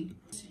hungry.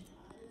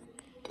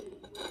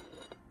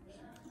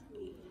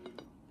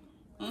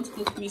 I want to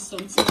cook me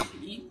something to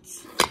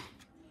eat.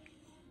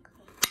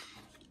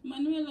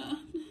 Manuela.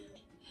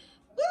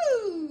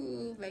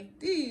 Woo! Like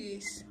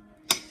this.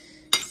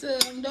 So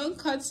I'm done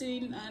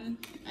cutting and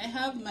I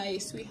have my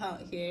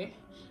sweetheart here.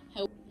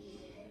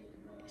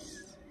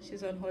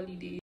 She's on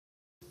holiday.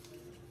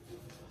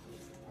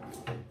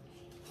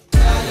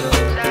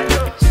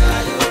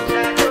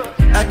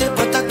 I did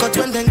but I got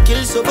when then kill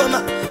Obama.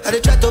 I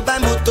did try to buy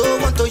moto,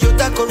 one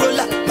Toyota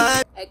Corolla.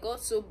 I got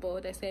so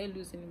bored I started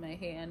losing my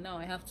hair and now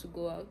I have to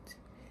go out.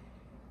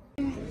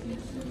 It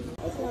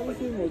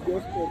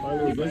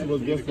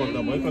was just for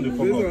them. Why can't you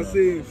fuck up?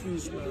 Saying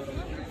fish.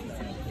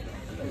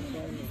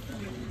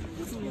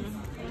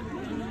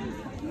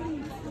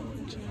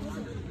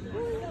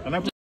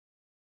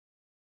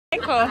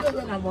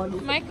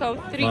 Michael,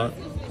 3.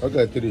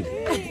 Okay, 3.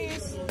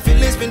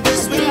 Feelings been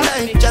this swing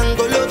like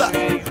Django Lover.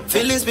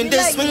 Feelings been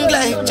this swing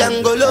like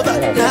Django Lover.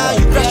 Now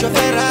you crash your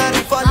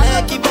Ferrari for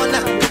Lucky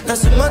Bona. Now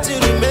some more to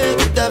remake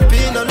it have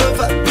been all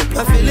over.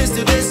 My feelings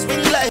to this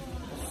swing like.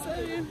 So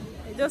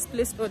I just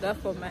placed order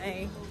for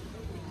my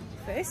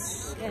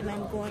fish and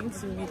I'm going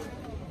to meet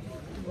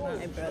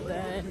my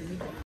brother.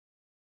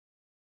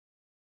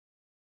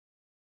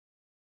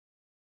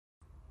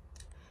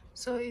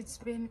 So it's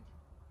been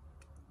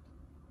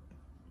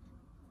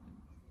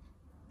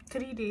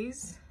 3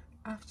 days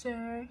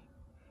after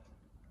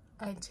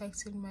I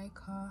checked in my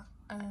car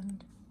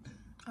and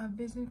I've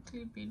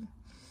basically been,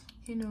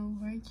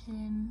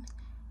 working.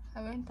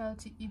 I went out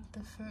to eat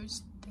the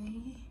first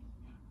day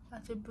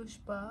at a bush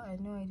bar. I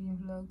know I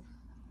didn't vlog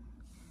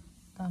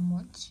that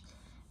much.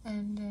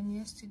 And then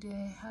yesterday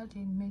I had a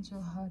major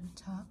heart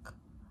attack,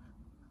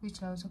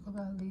 which I'll talk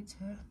about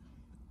later.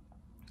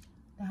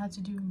 That had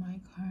to do with my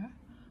car.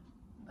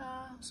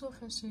 So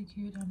far so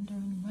good. I'm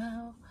doing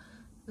well.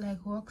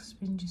 Like, work's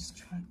been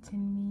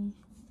distracting me.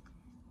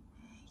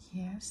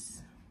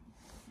 Yes.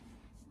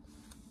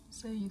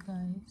 So you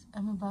guys,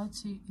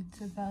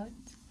 it's about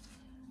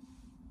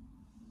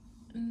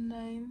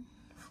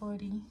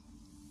 9:40.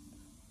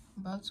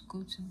 About to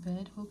go to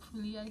bed.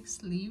 Hopefully I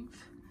sleep.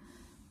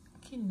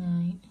 Good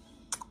night.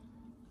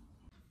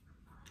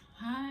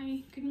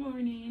 Hi, good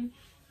morning.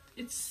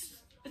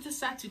 It's a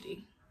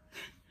Saturday.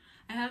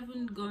 I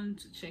haven't gone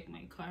to check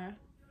my car,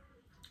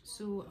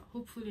 so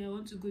hopefully I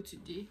want to go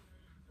today.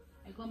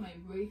 I got my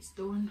braids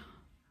done.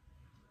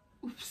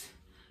 Oops,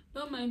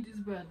 don't mind this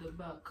bra at the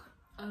back.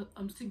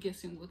 I'm still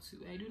guessing what to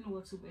wear. I don't know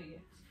what to wear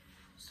yet,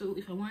 so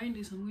if I'm wearing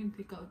this, I'm going to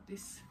take out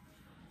this.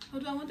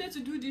 Although I wanted to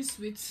do this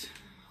with,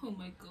 oh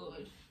my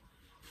god,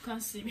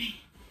 can't see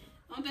me.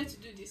 I wanted to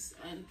do this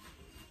and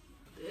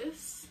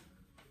this,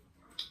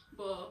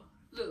 but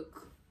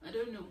look, I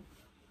don't know.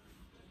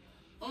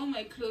 All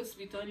my clothes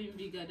be turning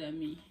bigger than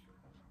me.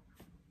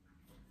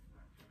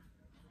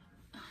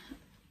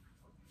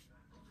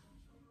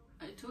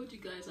 I told you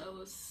guys I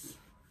was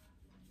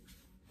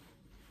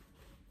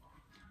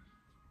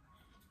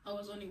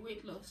on a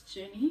weight loss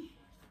journey,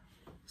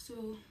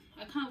 so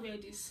I can't wear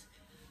this,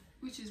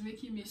 which is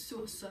making me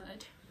so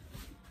sad.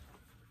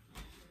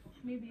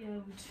 Maybe I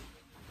would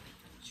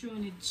throw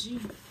on a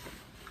jean.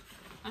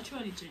 I'll throw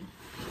on a jean.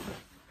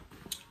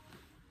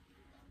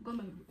 Got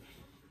my,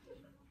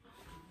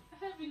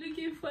 I have been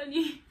looking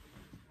funny.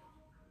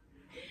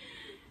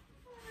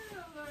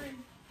 Oh Lord.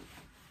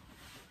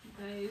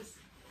 Guys,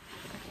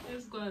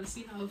 let's go and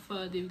see how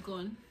far they've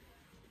gone.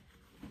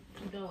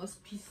 That was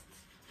pissed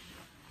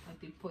at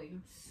the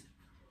point,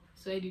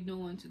 so I did not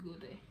want to go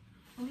there.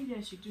 Or maybe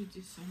I should do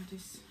this and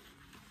this.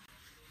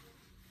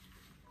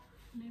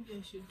 Maybe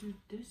I should do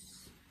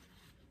this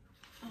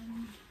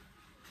and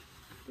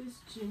this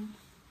gym.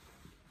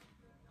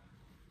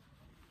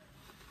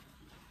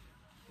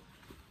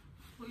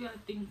 What do you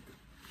think?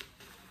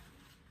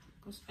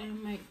 Because I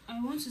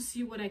want to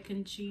see what I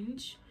can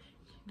change.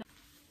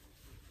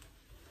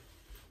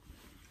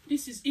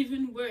 This is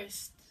even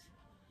worse.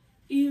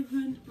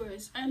 Even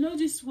worse. I know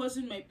this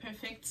wasn't my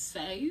perfect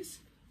size,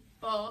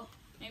 but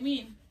I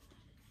mean,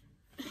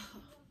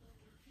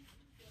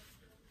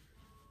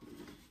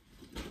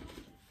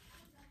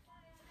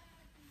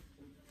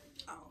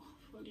 ow,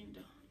 falling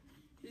down.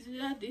 Is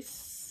it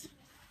this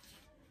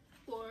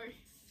or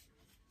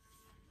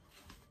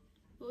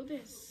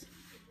this?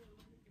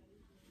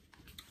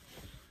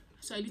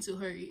 So I need to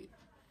hurry.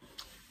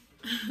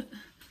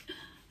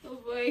 Oh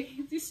boy,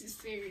 this is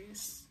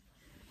serious.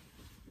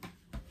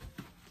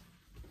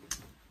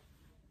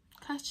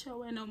 Catch her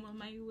when I'm on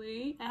my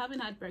way. I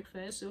haven't had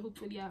breakfast, so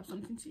hopefully I have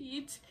something to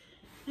eat.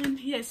 And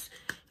yes,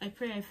 I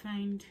pray I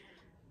find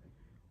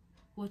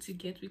what to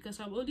get, because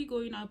I'm only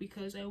going out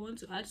because I want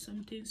to add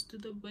some things to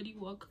the body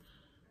work.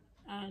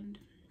 And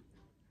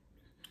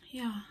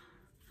yeah,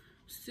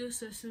 still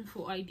searching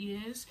for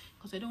ideas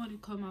because I don't want to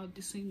come out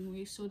the same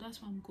way, so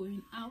that's why I'm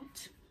going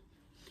out.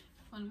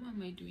 And why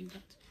am I doing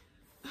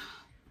that?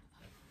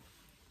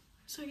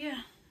 So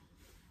yeah,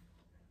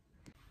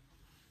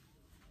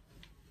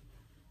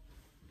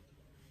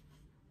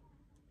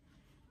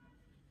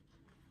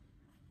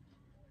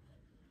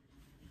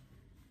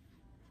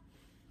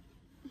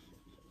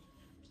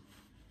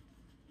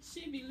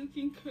 she be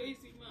looking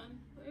crazy, man.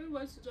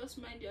 Everybody should just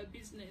mind their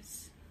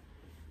business.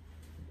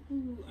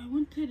 Ooh, I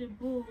wanted a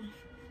bowl.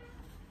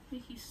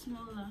 Make it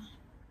smaller.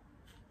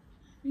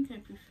 I think I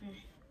prefer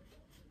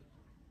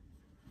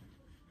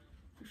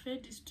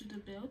this to the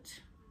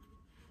belt.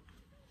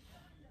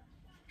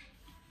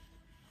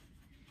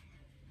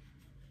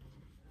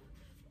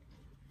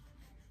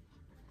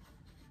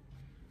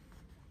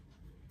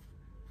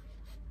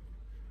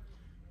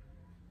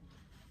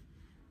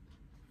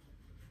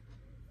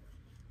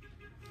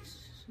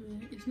 So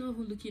it's not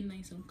even looking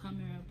nice on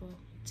camera, but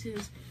it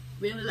is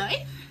real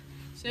life.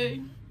 So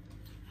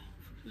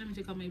let me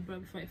take out my bra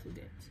before I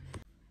forget.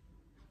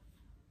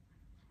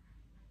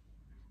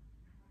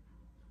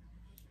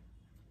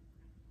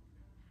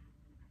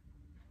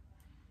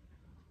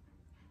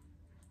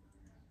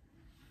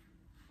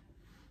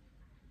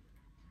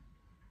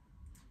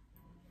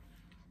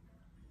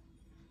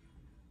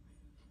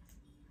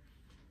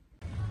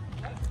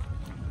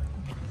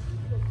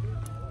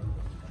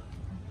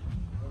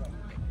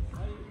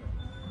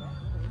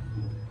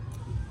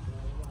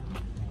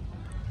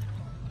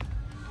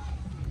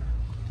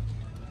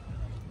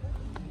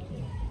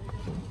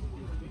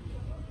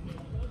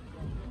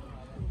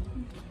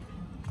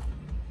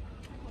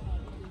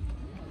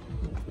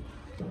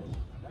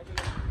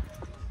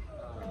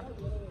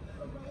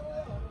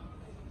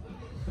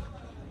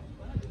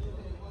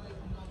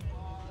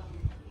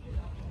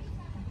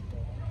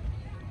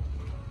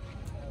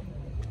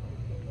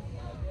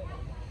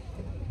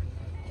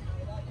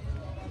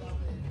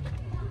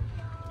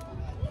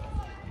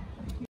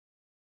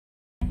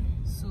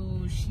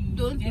 she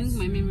Don't think gets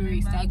my to memory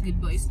is remember that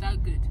good, but it's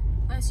that good.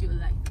 That's your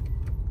life.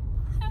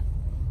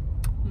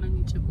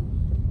 Manageable.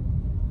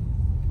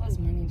 What's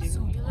manageable?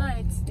 So you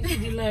light. This is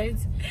the light.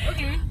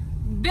 Okay.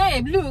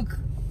 Babe, look.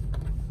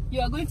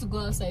 You are going to go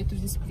outside to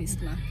this place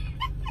now.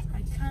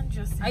 I can't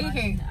just Are you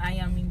imagine here? I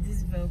am in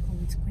this vehicle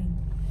with Queen.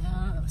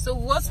 So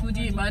what would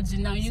you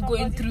imagine now? You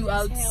going Somebody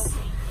throughout please help.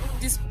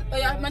 this? Oh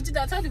yeah, imagine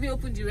that. How do we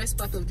open the rest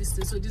part of this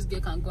thing so this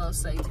girl can go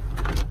outside?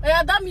 Oh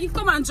yeah, Dami,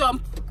 come and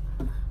jump.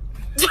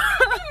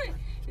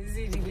 Is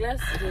it the glass?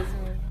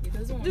 It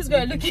doesn't want This to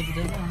girl open looking. it. It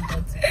doesn't want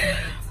that.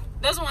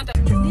 Doesn't want that.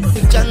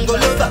 Jungle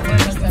over,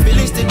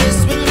 feelings to the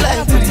swing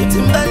like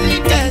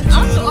Timberlake. I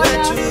want to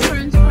order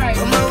French fries.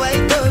 I'm a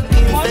white dog in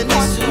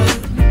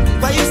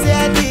Venezuela. Why you say I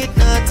did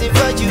nothing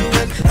for you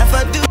and if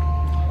I do?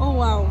 Oh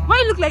wow. Why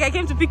you look like I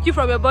came to pick you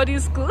from your boarding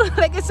school?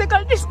 Like a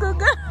secondary school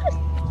girl.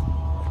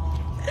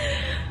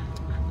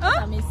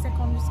 Huh? I'm a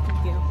secondary school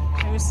girl.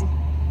 Let me see.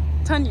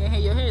 Turn your hair.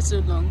 Your hair is so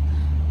long.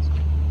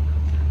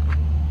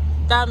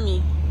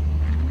 Damn.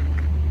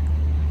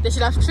 They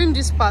should have trimmed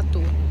this part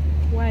though.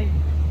 Why?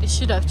 They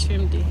should have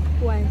trimmed it.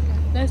 Why?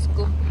 Let's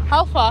go.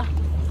 How far?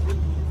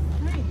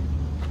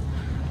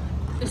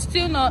 It's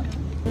still not.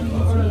 So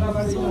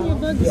your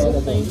dog is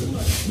so fine.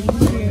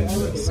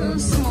 So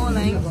small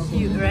and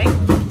cute, right?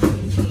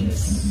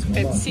 It's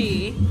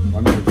petite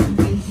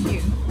and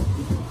cute.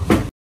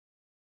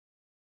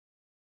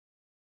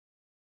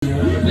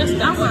 Let's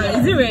that one.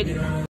 Is it ready?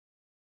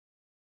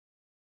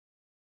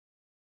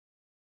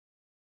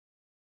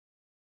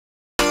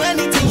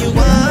 Anything you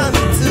want me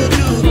to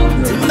do,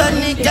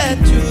 Timberlake got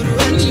you.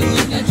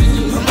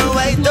 I'm a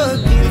white dog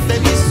in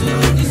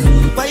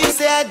Venezuela. Why you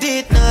say I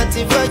did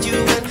nothing for you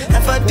and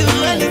if I do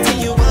anything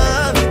you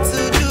want me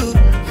to do?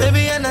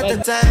 Maybe another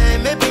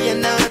time, maybe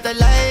another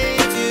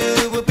life.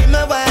 You will be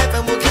my wife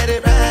and we'll get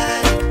it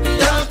right.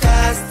 Don't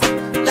cast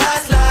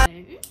last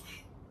life.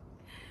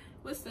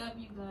 What's up,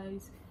 you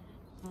guys?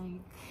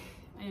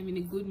 I am in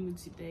a good mood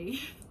today.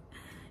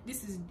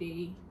 This is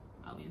day.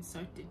 I'll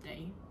insert the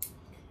day.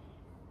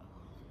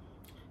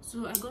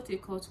 So I got a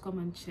call to come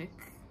and check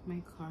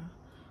my car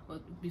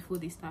before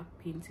they start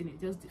painting it.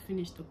 Just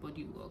finished the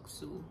body work,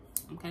 so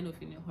I'm kind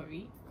of in a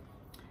hurry.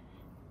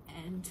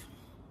 And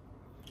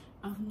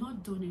I've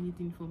not done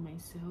anything for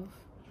myself.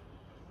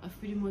 I've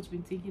pretty much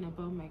been thinking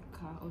about my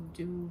car or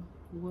do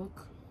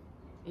work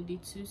a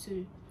little, so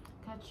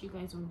catch you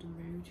guys on the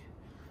road.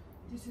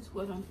 This is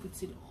what I'm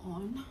putting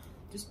on.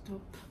 This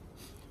top.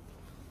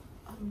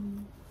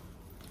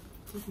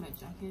 Take my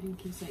jacket in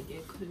case I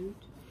get cold,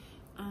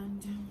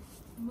 and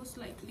most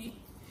likely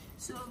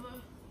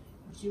silver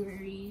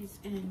jewelries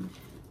and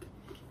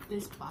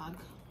this bag.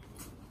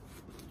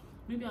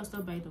 Maybe I'll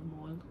stop by the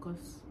mall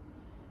because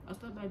I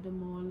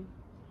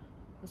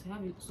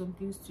have some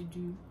things to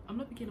do. I'm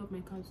not picking up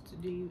my cards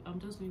today. I'm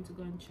just going to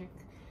go and check.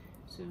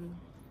 So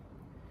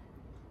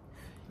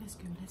let's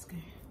go.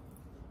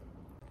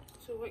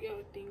 So what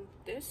y'all think?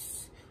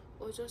 This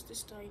or just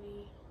this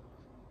tiny?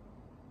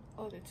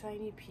 Oh, the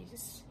tiny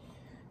piece.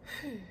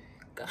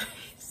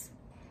 Guys,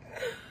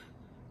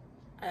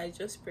 I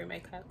just pray my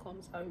car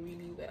comes out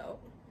really well,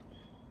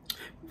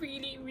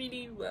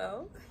 really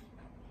well.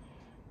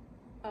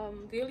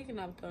 The only thing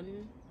I've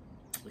done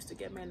is to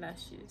get my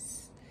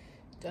lashes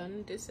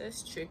done. This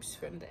is Trips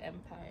from the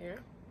Empire,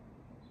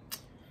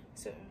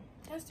 so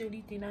that's the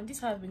only thing. And this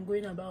has been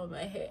going about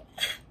my hair.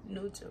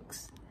 No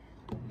jokes.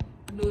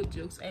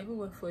 I even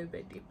went for a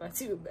birthday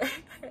party with my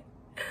hair.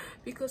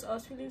 Because I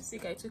was feeling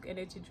sick. I took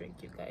energy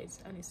drink, you guys,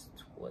 and it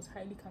was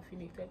highly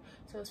caffeinated,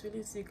 so I was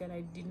feeling sick and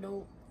I did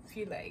not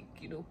feel like,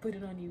 you know,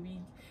 putting on a wig,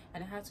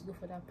 and I had to go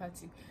for that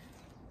party.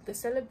 The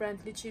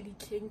celebrant literally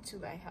came to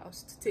my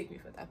house to take me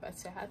for that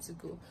party. I had to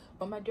go,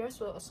 but my dress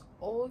was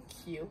all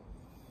cute.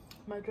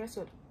 My dress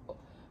was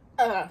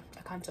I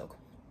can't talk.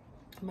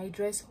 My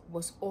dress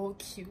was all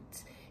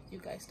cute, you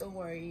guys. Don't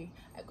worry,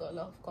 I got a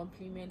lot of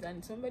compliments,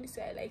 and somebody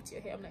said I liked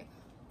your hair. I'm like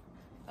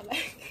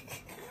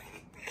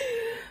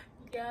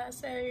yeah,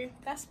 so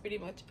that's pretty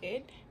much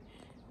it.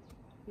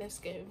 Let's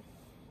go.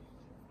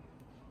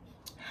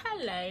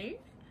 Hello,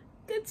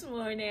 good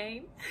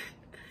morning.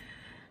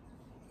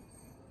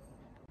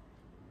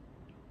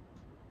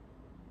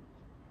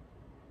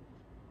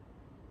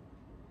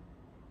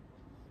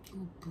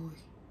 Oh boy,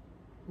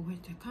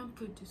 wait, I can't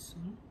put this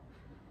on.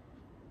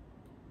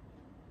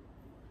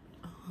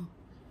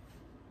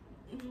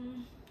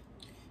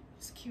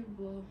 It's cute,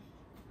 but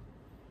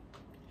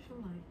I feel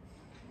like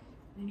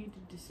I need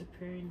a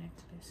disappearing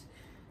necklace.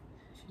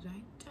 Should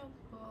I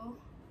double?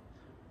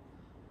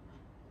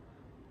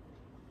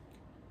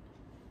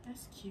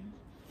 That's cute.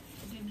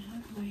 I didn't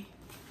have my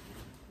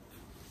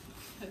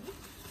coat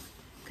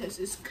because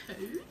it's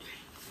cold.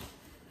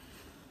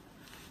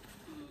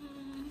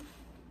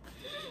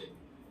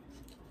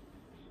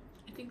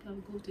 I think I'll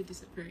go with the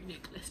disappearing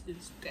necklace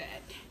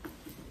instead.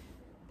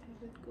 I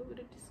would go with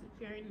a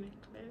disappearing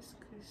necklace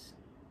because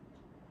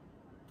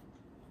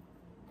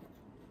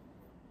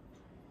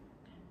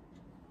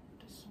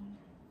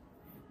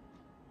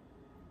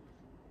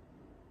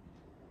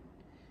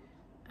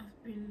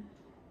I've been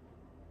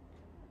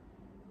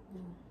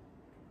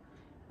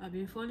I've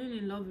been falling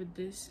in love with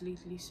this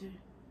lately, so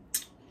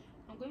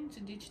I'm going to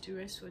ditch the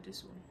rest for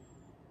this one.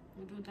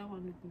 Although that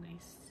one looked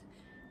nice,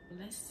 but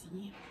let's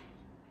see.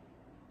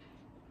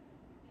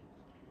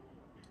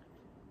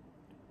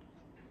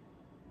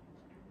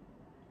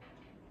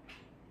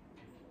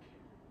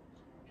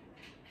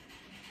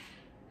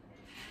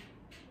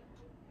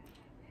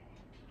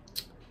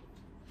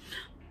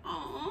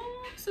 Oh,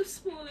 so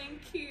small and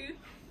cute.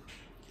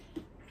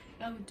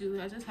 That would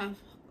do. I just have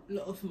a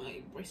lot of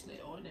my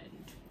bracelet on,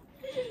 and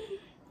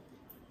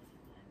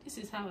this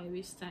is how I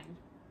waste time,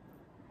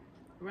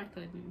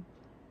 recording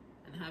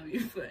and having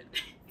fun.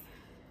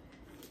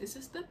 This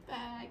is the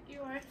bag.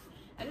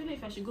 I don't know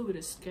if I should go with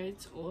a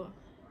skirt or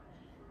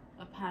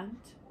a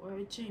pant or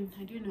a jean.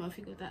 I don't know. I'll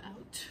figure that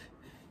out.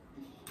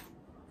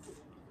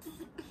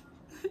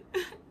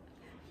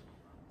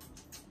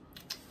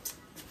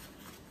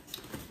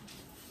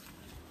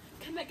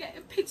 Can I get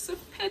a pizza,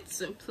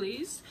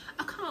 please?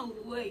 I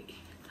can't wait.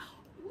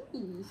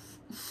 Ooh.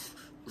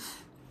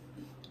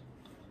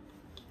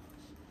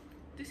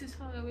 This is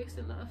how I waste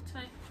a lot of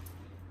time.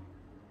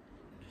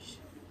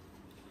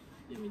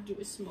 Let me do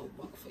a small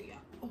walk for you.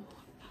 Oh,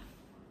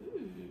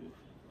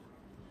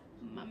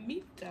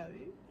 mamita.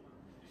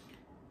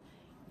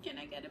 Can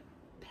I get a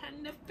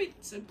pan of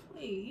pizza,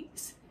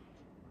 please?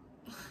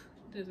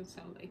 Doesn't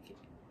sound like it.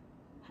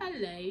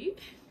 Hello.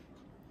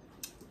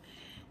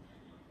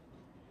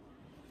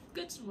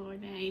 Good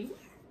morning.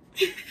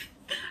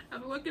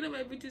 I'm working on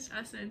my British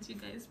accent, you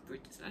guys.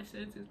 British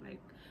accent is like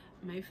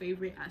my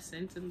favorite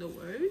accent in the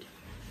world.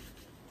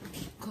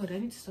 God, I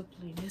need to stop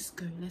playing. Let's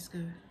go.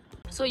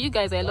 So you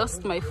guys, I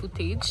lost my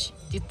footage.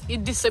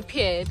 It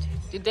disappeared.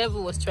 The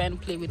devil was trying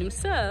to play with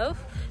himself,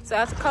 so I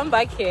have to come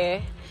back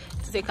here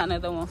to take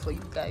another one for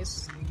you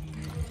guys.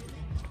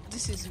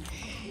 This is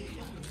okay.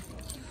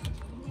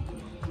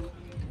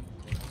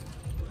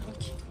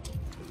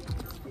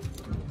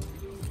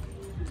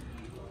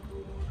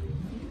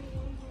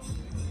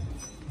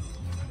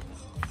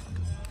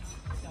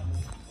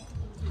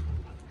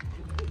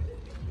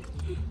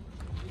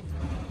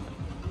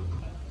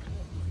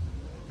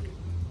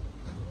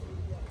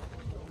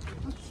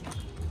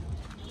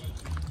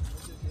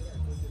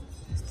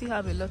 Still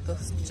have a lot of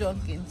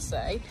junk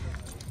inside.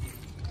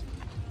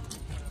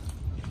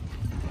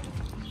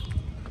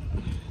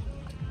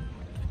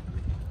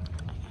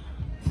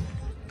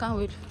 Can't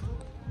wait.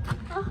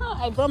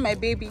 I brought my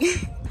baby.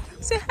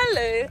 Say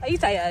hello. Are you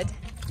tired?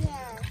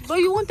 Yeah. But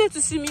you wanted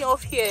to see me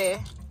off here.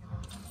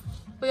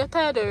 But you're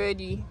tired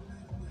already.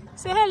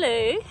 Say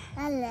hello.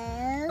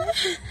 Hello.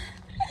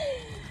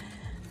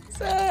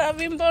 So I've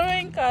been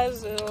borrowing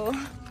cars.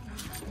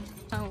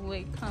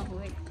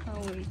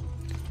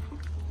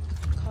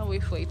 Can't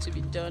wait for it to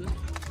be done.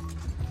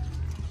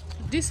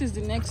 This is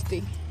the next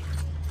day.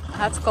 I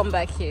had to come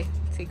back here,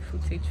 take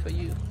footage for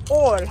you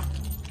all.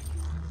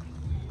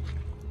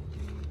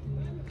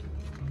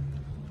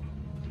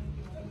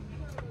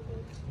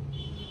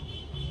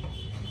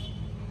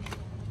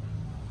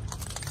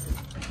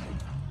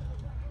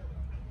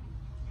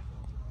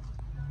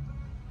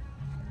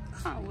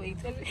 Can't wait.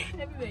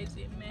 Everywhere is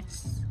a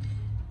mess.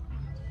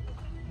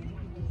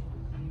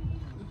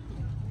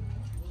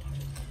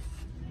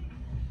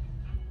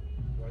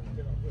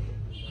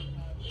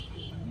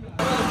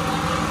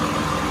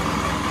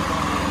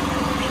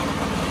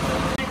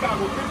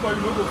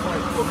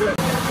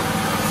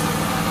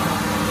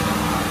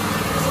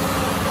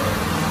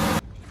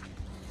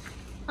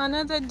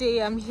 Another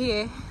day I'm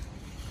here.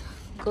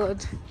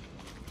 God,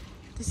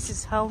 this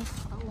is how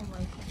far, oh my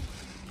God,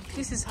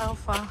 this is how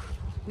far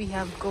we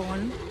have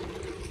gone.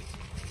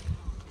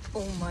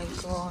 Oh my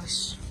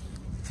gosh,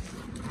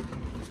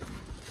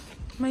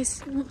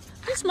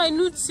 this my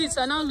nude seats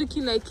are now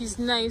looking like it's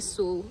nice,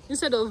 so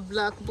instead of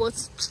black.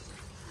 But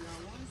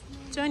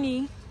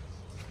Johnny,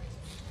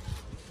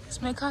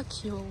 is my car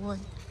key or what?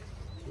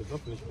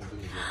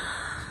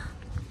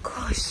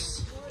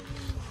 Gosh,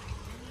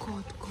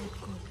 God.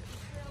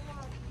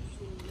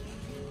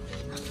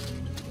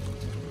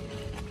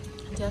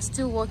 They are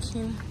still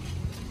working.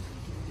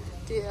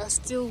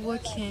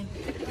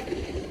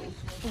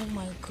 Oh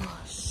my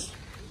gosh.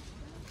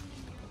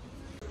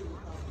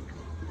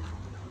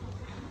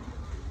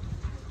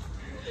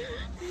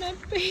 My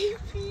baby.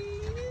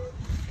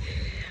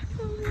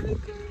 Oh my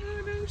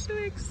God, I'm so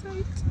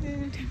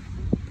excited.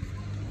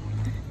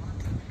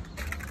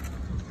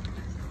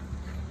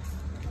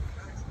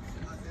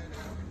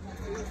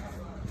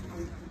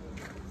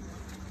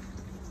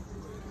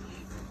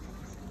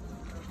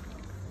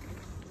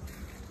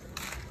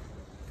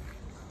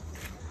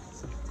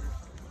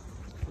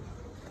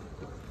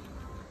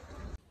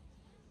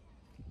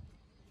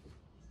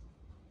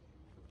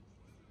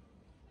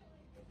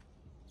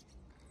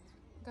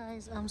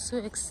 Guys, I'm so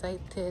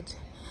excited.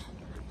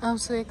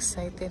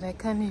 I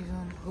can't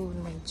even hold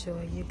my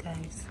joy, you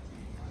guys.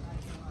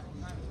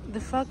 The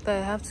fact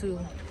that I have to,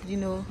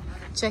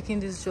 check in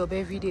this job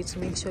every day to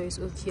make sure it's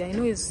okay. I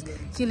know it's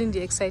killing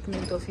the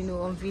excitement of,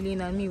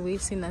 unveiling and me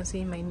waiting and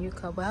seeing my new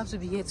car, but I have to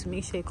be here to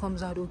make sure it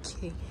comes out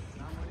okay.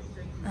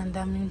 And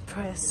I'm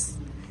impressed.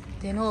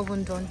 They're not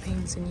even done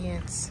painting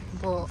yet,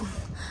 but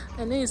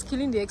I know it's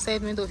killing the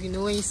excitement of, you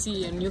know, when you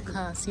see a new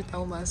car and see that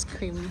woman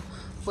scream.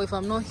 But if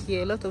I'm not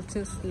here, a lot of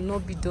things will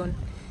not be done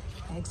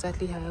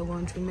exactly how I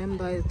want.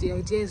 Remember, the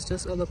idea is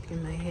just all up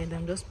in my head.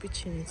 I'm just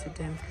pitching it to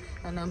them,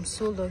 and I'm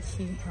so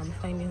lucky I'm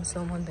finding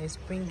someone that is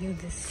bringing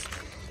this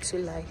to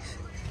life.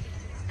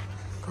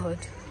 God,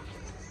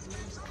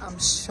 I'm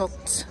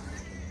shocked.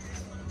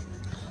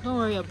 Don't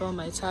worry about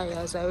my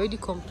tires. I already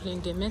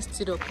complained. They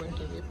messed it up when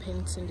they were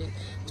painting it.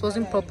 It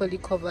wasn't properly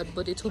covered,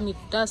 but they told me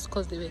that's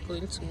because they were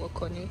going to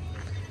work on it.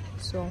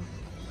 So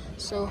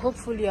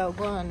hopefully I'll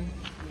go and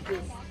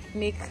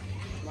make,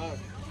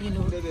 you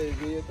know,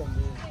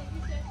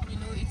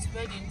 it's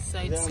red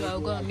inside, so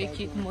I'll go and make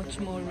it much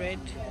more red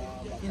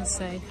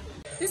inside.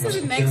 This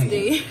is the next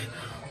day.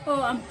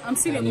 Oh, I'm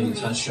seeing a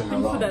movie. I'm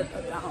put that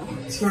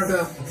down.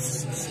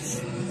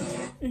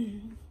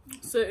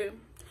 So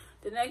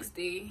the next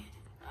day,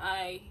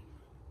 I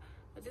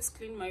just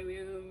cleaned my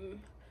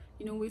room,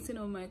 you know, waiting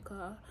on my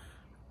car.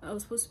 I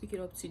was supposed to pick it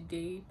up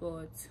today,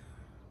 but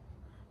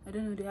I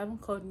don't know, they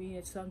haven't called me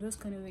yet, so I'm just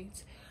gonna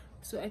wait.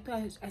 So I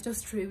thought I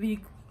just threw a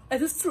wig. I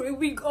just threw a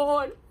wig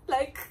on.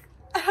 Like,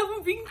 I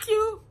haven't been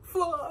cute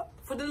for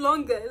the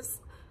longest,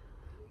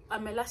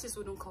 and my lashes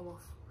wouldn't come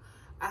off.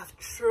 I've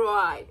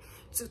tried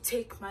to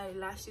take my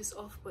lashes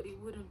off, but it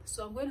wouldn't.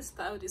 So I'm going to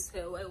style this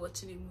hair while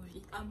watching a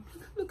movie.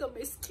 Look at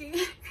my skin.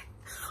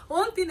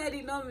 One thing I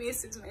did not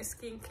miss is my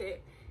skincare,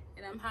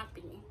 and I'm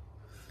happy.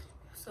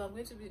 So I'm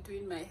going to be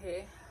doing my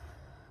hair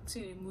to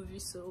a movie,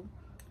 so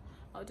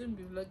I wouldn't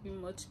be vlogging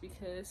much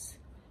because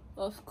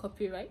of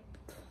copyright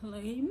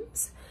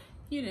claims,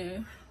 you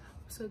know.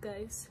 So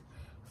guys,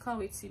 can't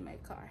wait to see my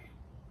car.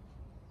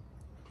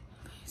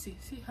 See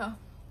how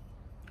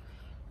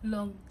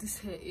long this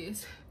hair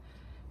is.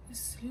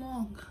 It's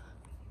long,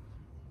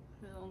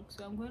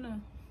 so I'm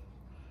gonna,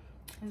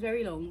 it's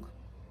very long,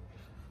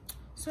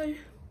 so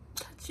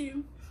catch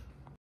you.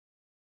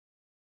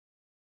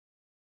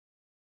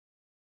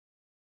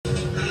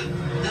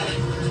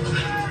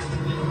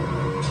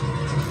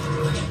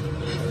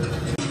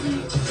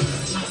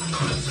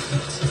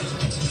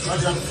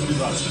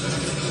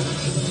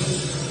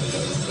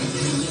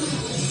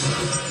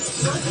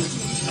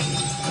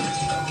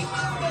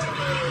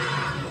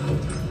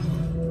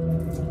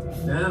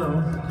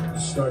 Now,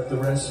 start the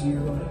rest of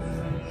your life.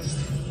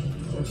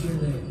 What's your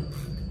name?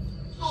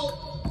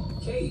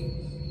 Kate.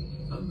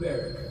 I'm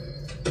Barrett.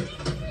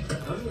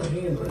 I'm your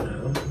handler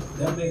now.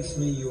 That makes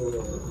me your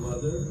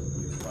mother,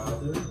 your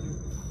father,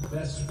 your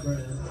best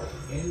friend,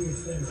 and your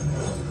therapist.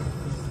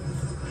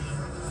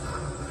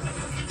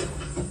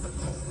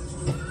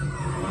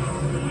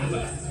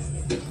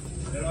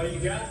 Is that all you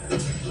got?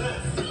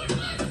 Left.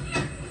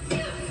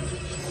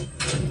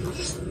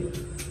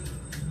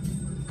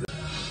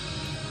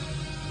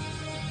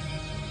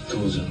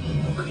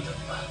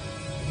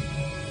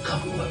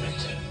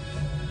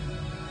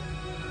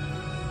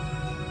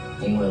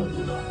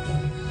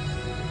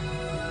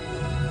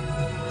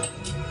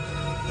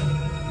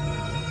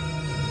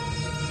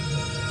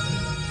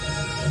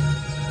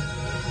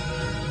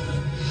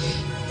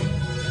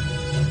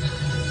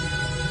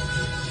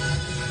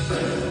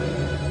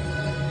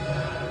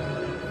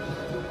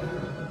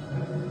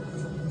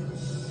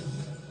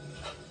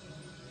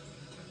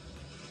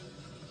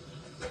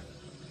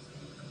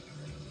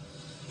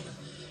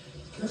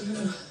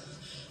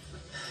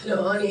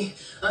 No, honey,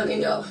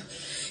 no.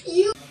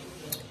 You.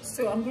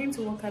 So I'm going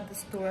to work at the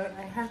store.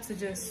 I had to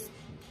just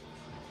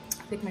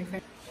take my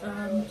friend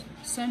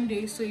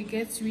Sunday, so it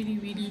gets really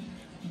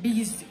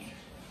busy.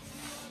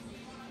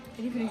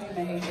 I didn't finish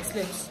my hair. I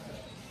slept.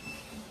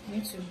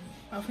 Me too.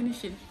 I'll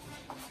finish it.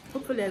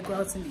 Hopefully I go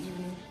out in the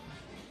evening.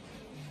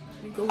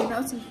 We're going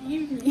out in the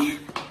evening.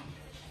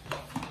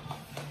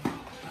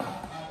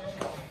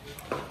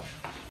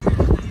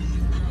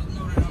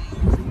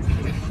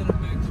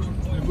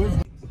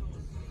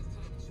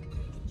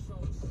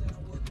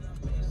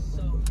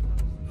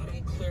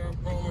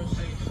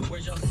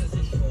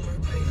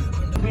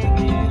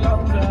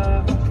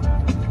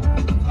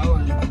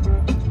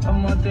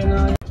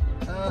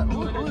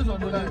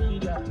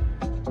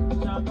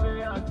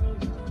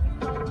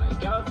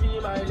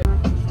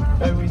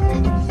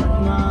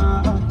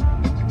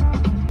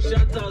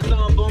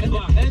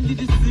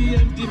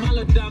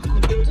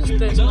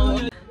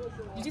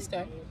 Did you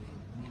start?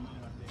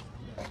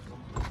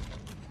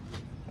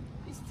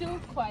 It's still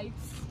quite,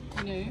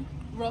 you know,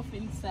 rough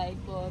inside,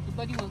 but the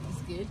body work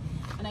is good,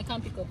 and I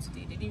can't pick up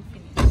today. They didn't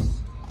finish.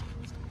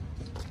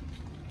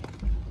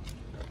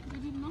 They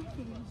did not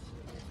finish.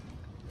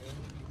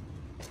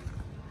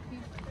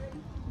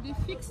 They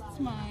fixed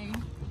my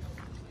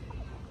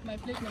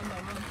plate number.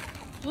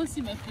 Don't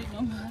see my plate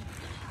number.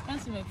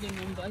 Can't see my plate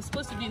number. It's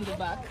supposed to be in the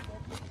back.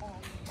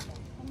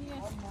 And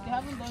yes, they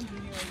haven't done the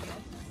mirror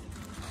yet.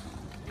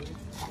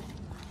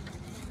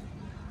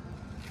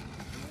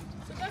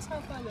 So that's how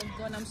far we've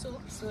gone. I'm so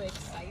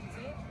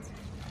excited.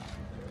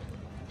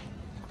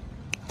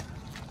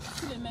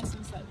 Still a mess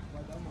inside.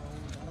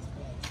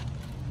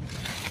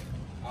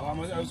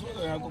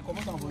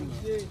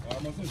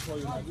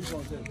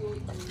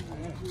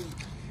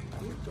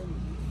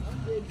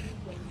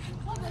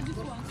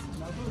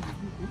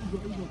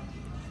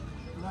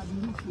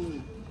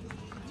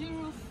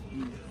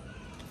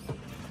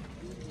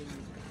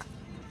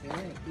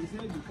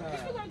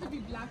 going to be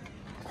black?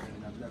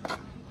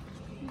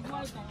 It's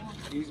white I want.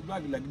 It's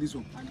black like this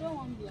one. I don't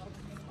want black.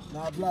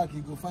 Now black,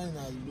 you go find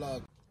as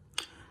black.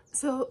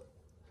 So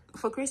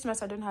for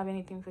Christmas, I don't have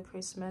anything for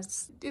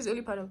Christmas. This is the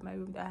only part of my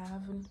room that I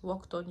haven't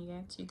worked on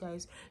yet. You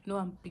guys know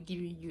I'm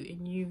giving you a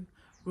new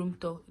room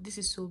tour. This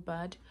is so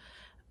bad,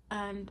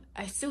 and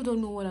I still don't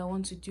know what I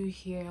want to do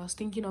here. I was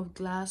thinking of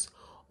glass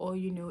or,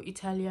 you know,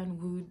 Italian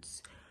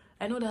woods.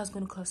 I know that's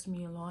going to cost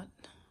me a lot.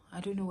 I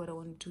don't know what I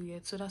want to do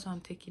yet, so that's why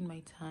I'm taking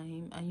my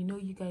time. And you know,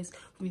 you guys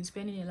have been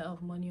spending a lot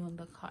of money on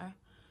the car,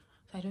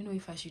 so I don't know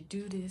if I should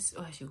do this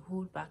or I should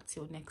hold back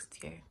till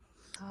next year.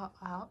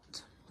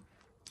 Out.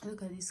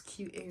 Look at this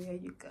cute area,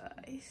 you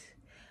guys.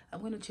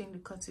 I'm going to change the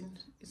curtain.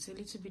 It's a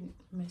little bit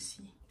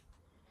messy.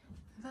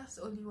 That's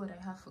only what I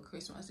have for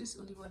Christmas. This is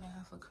only what I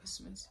have for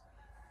Christmas.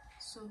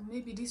 So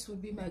maybe this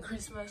would be my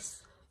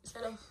Christmas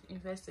instead of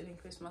investing in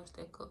Christmas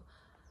decor.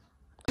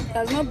 It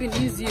has not been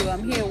easy.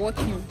 I'm here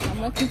working.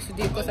 I'm working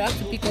today because I have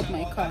to pick up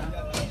my car.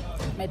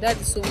 My dad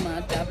is so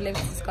mad that I've left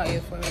his car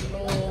here for a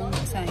long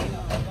time.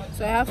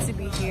 So I have to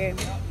be here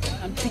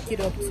and pick it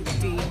up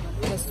today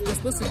because we're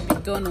supposed to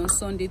be done on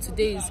Sunday.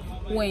 Today is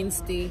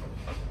Wednesday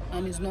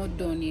and it's not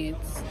done yet.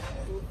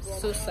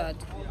 So sad.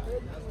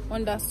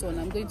 On that sun,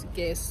 I'm going to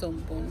get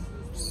sunburn.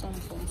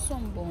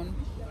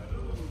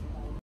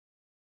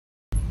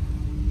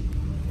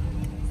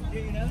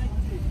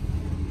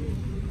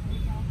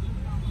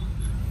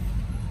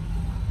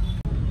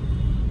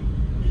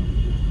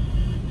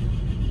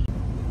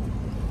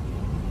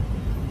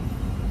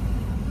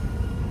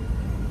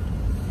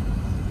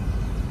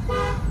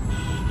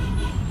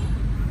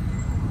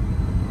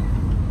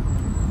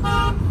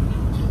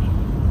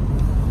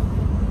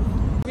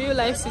 Real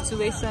life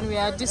situation, we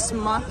are at this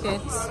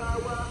market,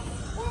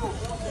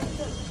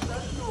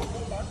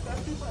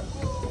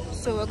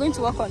 so we're going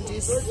to work on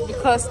this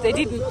because they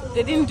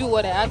didn't do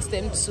what I asked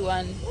them to,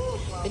 and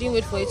they didn't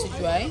wait for it to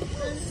dry,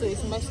 so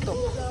it's messed up.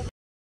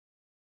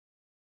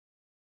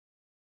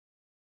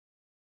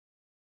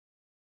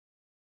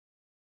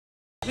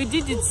 We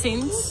did the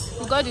tint,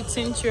 we got the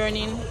tint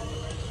running,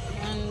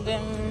 and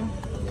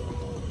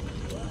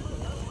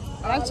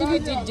I actually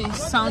did the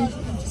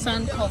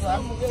sand cover.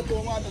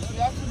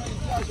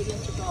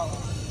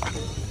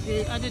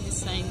 They added the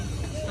sand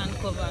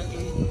cover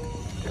again.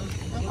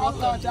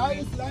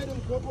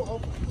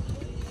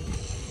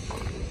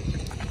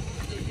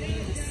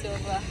 The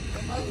silver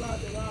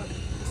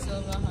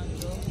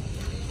handle.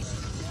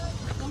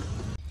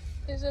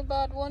 It's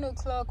about 1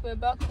 o'clock. We're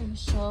back in the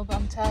shop.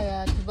 I'm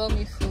tired. They bought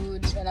me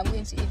food and I'm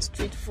going to eat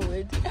street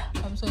food.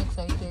 I'm so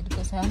excited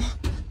because I'm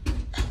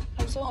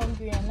so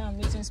hungry and now I'm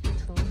eating street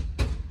food.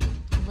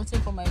 I'm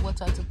waiting for my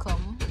water to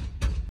come.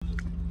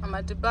 I'm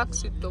at the back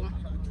seat though.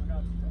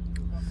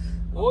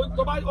 They're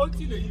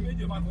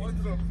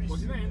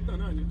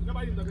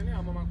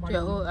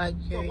all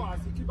arguing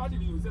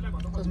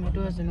because my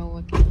doors are not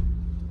working.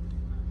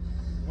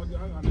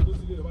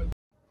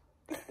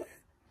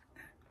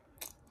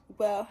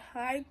 Well,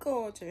 hi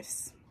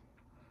gorgeous.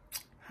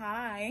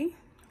 Hi.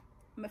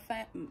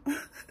 I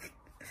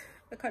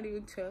can't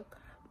even talk.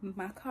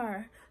 My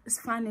car is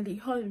finally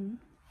home.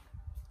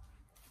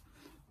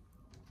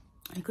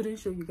 I couldn't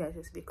show you guys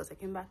yesterday because I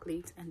came back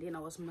late and then I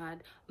was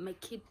mad. My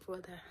kid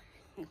brother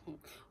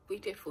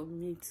waited for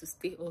me to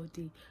stay all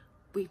day,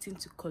 waiting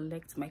to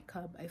collect my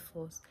car by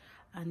force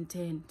and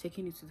then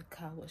taking it to the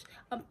car wash.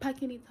 I'm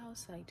parking it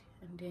outside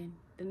and then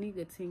the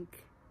nigga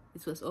think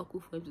it was all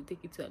cool for him to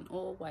take it to an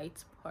all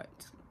white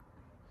part.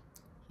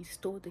 He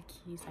stole the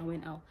keys and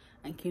went out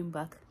and came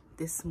back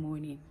this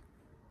morning.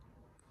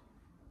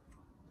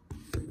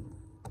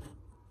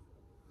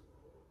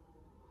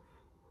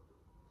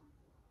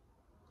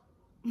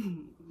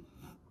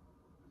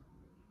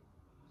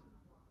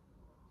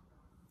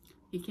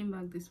 He came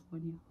back this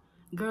morning.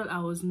 Girl, I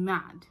was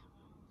mad.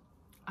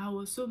 I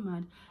was so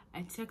mad.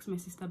 I texted my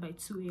sister by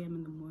 2 a.m.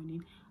 in the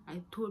morning.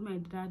 I told my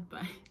dad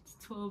by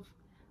 12.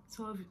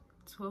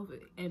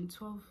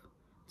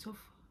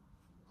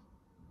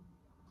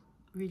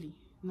 Really?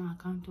 No, I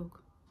can't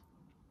talk.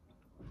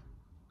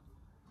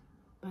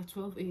 By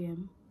 12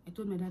 a.m. I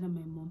told my dad and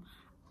my mom.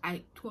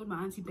 I told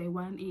my auntie by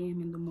 1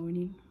 a.m. in the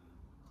morning.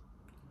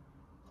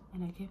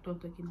 And I kept on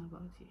talking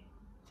about it.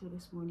 So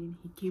this morning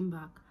he came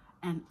back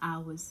and I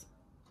wasn't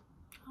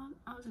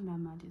that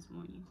mad this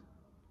morning.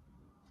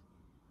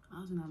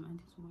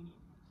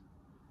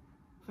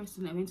 First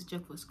thing I went to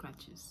check for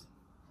scratches.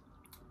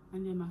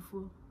 And then my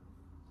phone.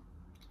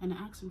 And I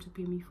asked him to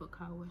pay me for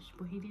car wash,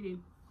 but he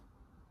didn't.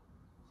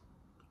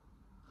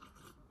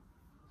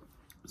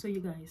 So you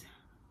guys,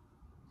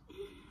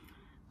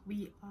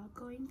 I'm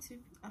going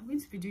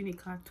to be doing a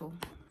car tour.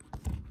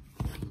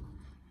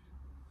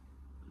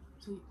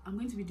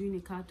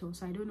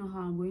 So I don't know how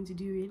I'm going to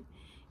do it.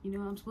 You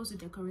know, I'm supposed to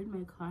decorate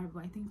my car,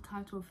 but I think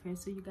car tour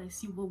first, so you guys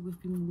see what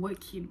we've been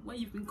working, what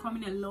you've been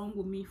coming along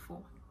with me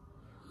for.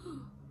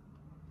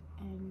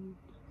 And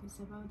it's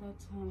about that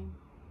time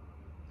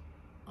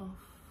of,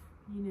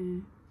 you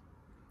know,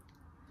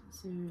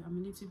 so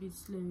I'm a little bit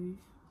slow.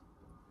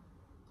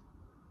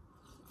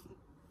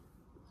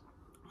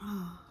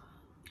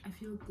 I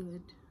feel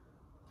good.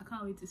 I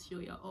can't wait to show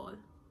you all.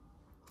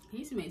 Can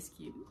you see my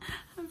skin?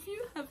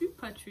 Have you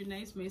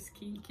patronized my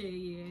skincare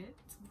yet?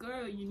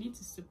 Girl, you need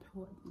to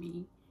support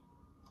me.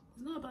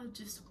 It's not about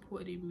just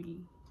supporting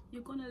me.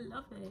 You're gonna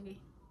love it.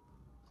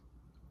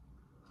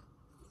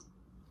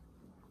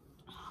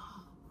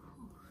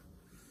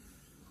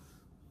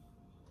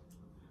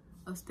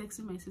 I was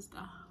texting my sister,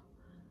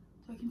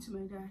 talking to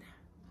my dad,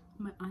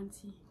 my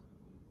auntie,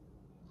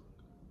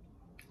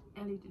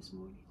 early this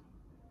morning,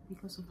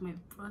 because of my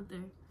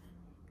brother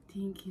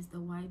think he's the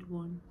white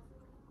one.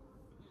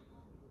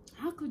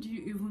 How could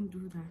you even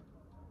do that?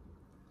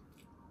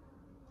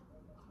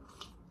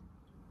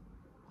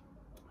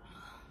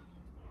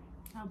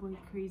 That boy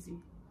crazy,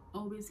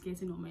 always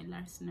getting on my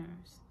last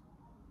nerves.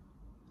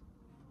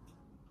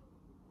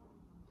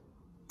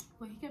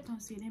 But he kept on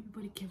saying,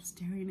 everybody kept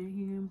staring at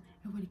him,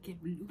 everybody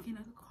kept looking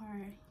at the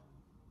car.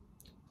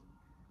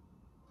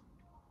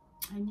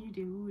 I knew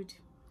they would.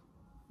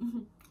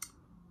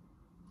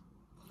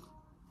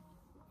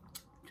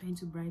 Trying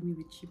to bribe me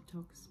with cheap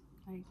talks.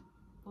 Like,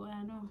 boy,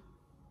 I know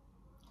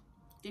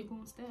they're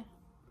gonna stare.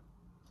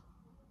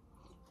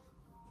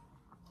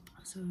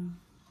 So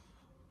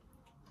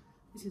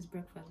this is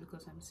breakfast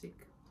because I'm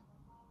sick.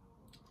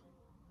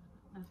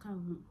 I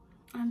can't.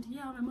 And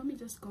yeah, my mommy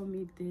just got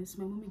me this.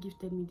 My mommy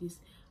gifted me this.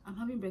 I'm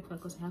having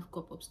breakfast because I have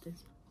cup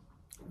upstairs.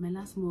 My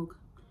last mug,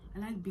 I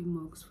like big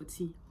mugs for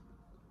tea.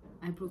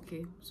 I broke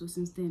it, so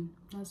since then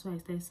that's why I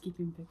started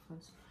skipping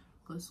breakfast.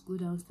 Because go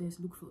downstairs,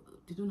 look for,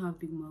 they don't have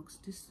big mugs.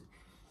 This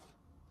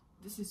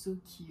is so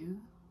cute.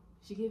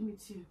 She gave me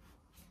two.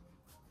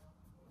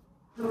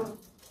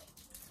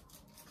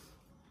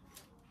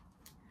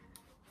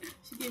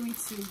 She gave me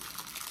two.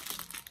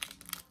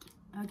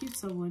 I'll give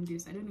someone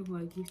this. I don't know who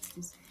I gift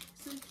this.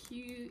 It's so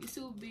cute. It's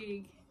so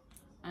big.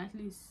 At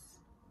least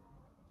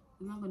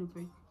it's not gonna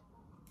break.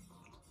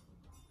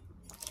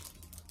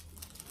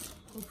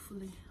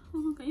 Hopefully.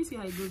 Oh, can you see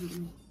how it goes with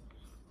me?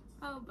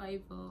 Oh,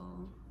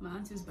 Bible. My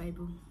auntie's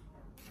Bible.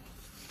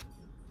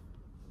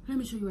 Let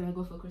me show you what I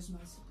got for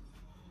Christmas.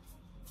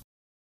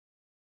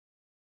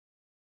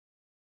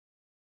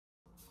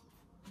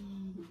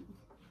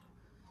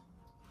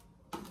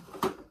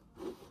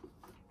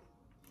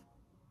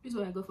 This is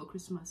what I got for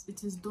Christmas.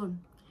 It is done.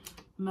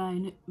 My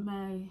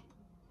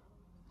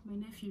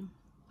nephew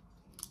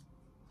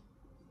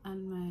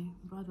and my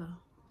brother,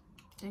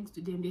 thanks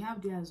to them, they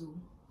have theirs all.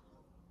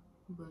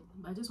 But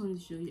I just wanted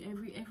to show you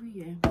every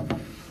year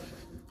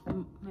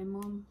my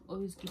mom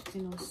always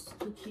gifting us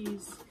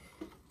cookies.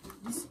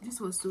 This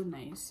was so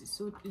nice.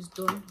 It's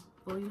done.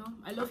 But you know,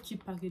 I love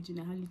cheap packaging.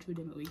 I hardly throw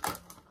them away.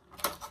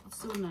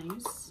 It's so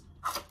nice.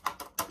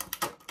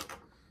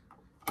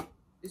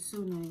 It's so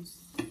nice.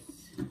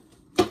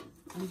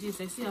 And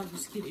this, I still have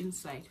biscuit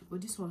inside,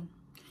 but this one,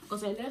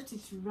 because I left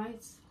it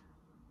right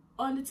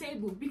on the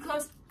table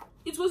because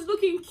it was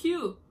looking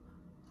cute.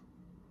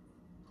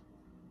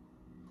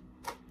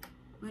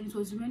 When it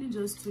was remaining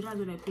just two, that's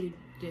when I put it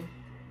there.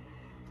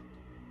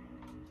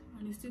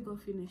 And it still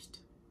got finished.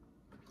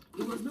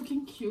 It was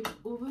looking cute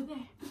over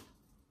there.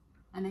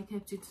 And I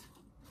kept it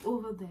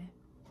over there.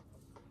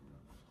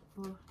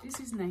 But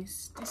this is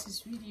nice. This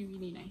is really,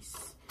 really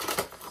nice.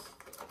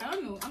 I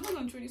don't know. I'm not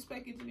going to throw this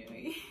package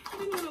anyway. I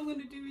don't know what I'm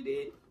going to do with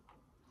it.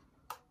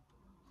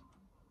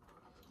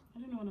 I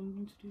don't know what I'm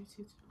going to do with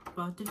it.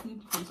 But I'll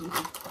definitely find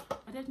something.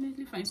 I'll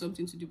definitely find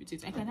something to do with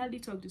it. I can hardly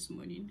talk this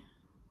morning.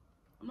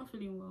 I'm not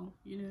feeling well,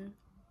 you know.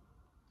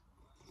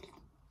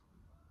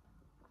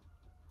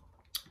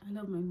 I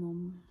love my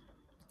mom.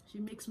 She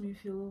makes me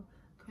feel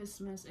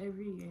Christmas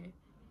every year.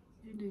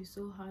 Even though it's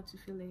so hard to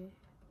feel it.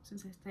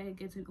 Since I started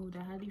getting older,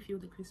 I hardly feel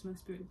the Christmas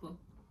spirit, but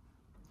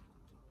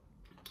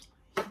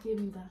she gave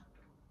me that.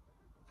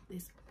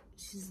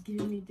 She's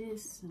giving me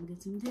this. I'm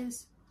getting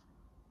this.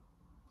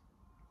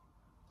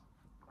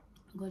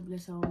 God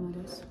bless our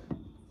mothers.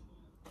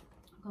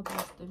 God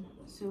bless them.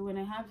 So when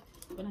I have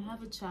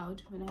a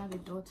child, when I have a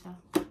daughter,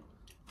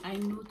 I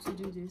know to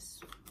do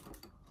this,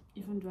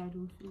 even though I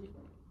don't feel it.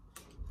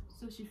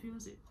 So she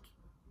feels it.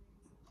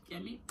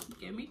 Get me?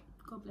 Get me?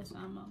 God bless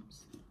our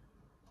moms.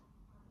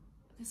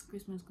 This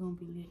Christmas gonna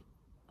be late.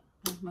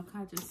 Like my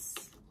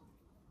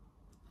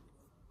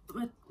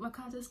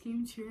car just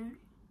came true.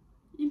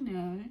 You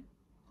know.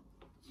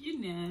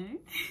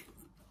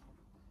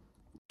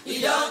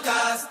 We don't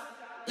cast,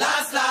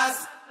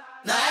 last.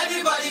 Now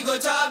everybody go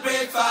to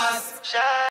breakfast.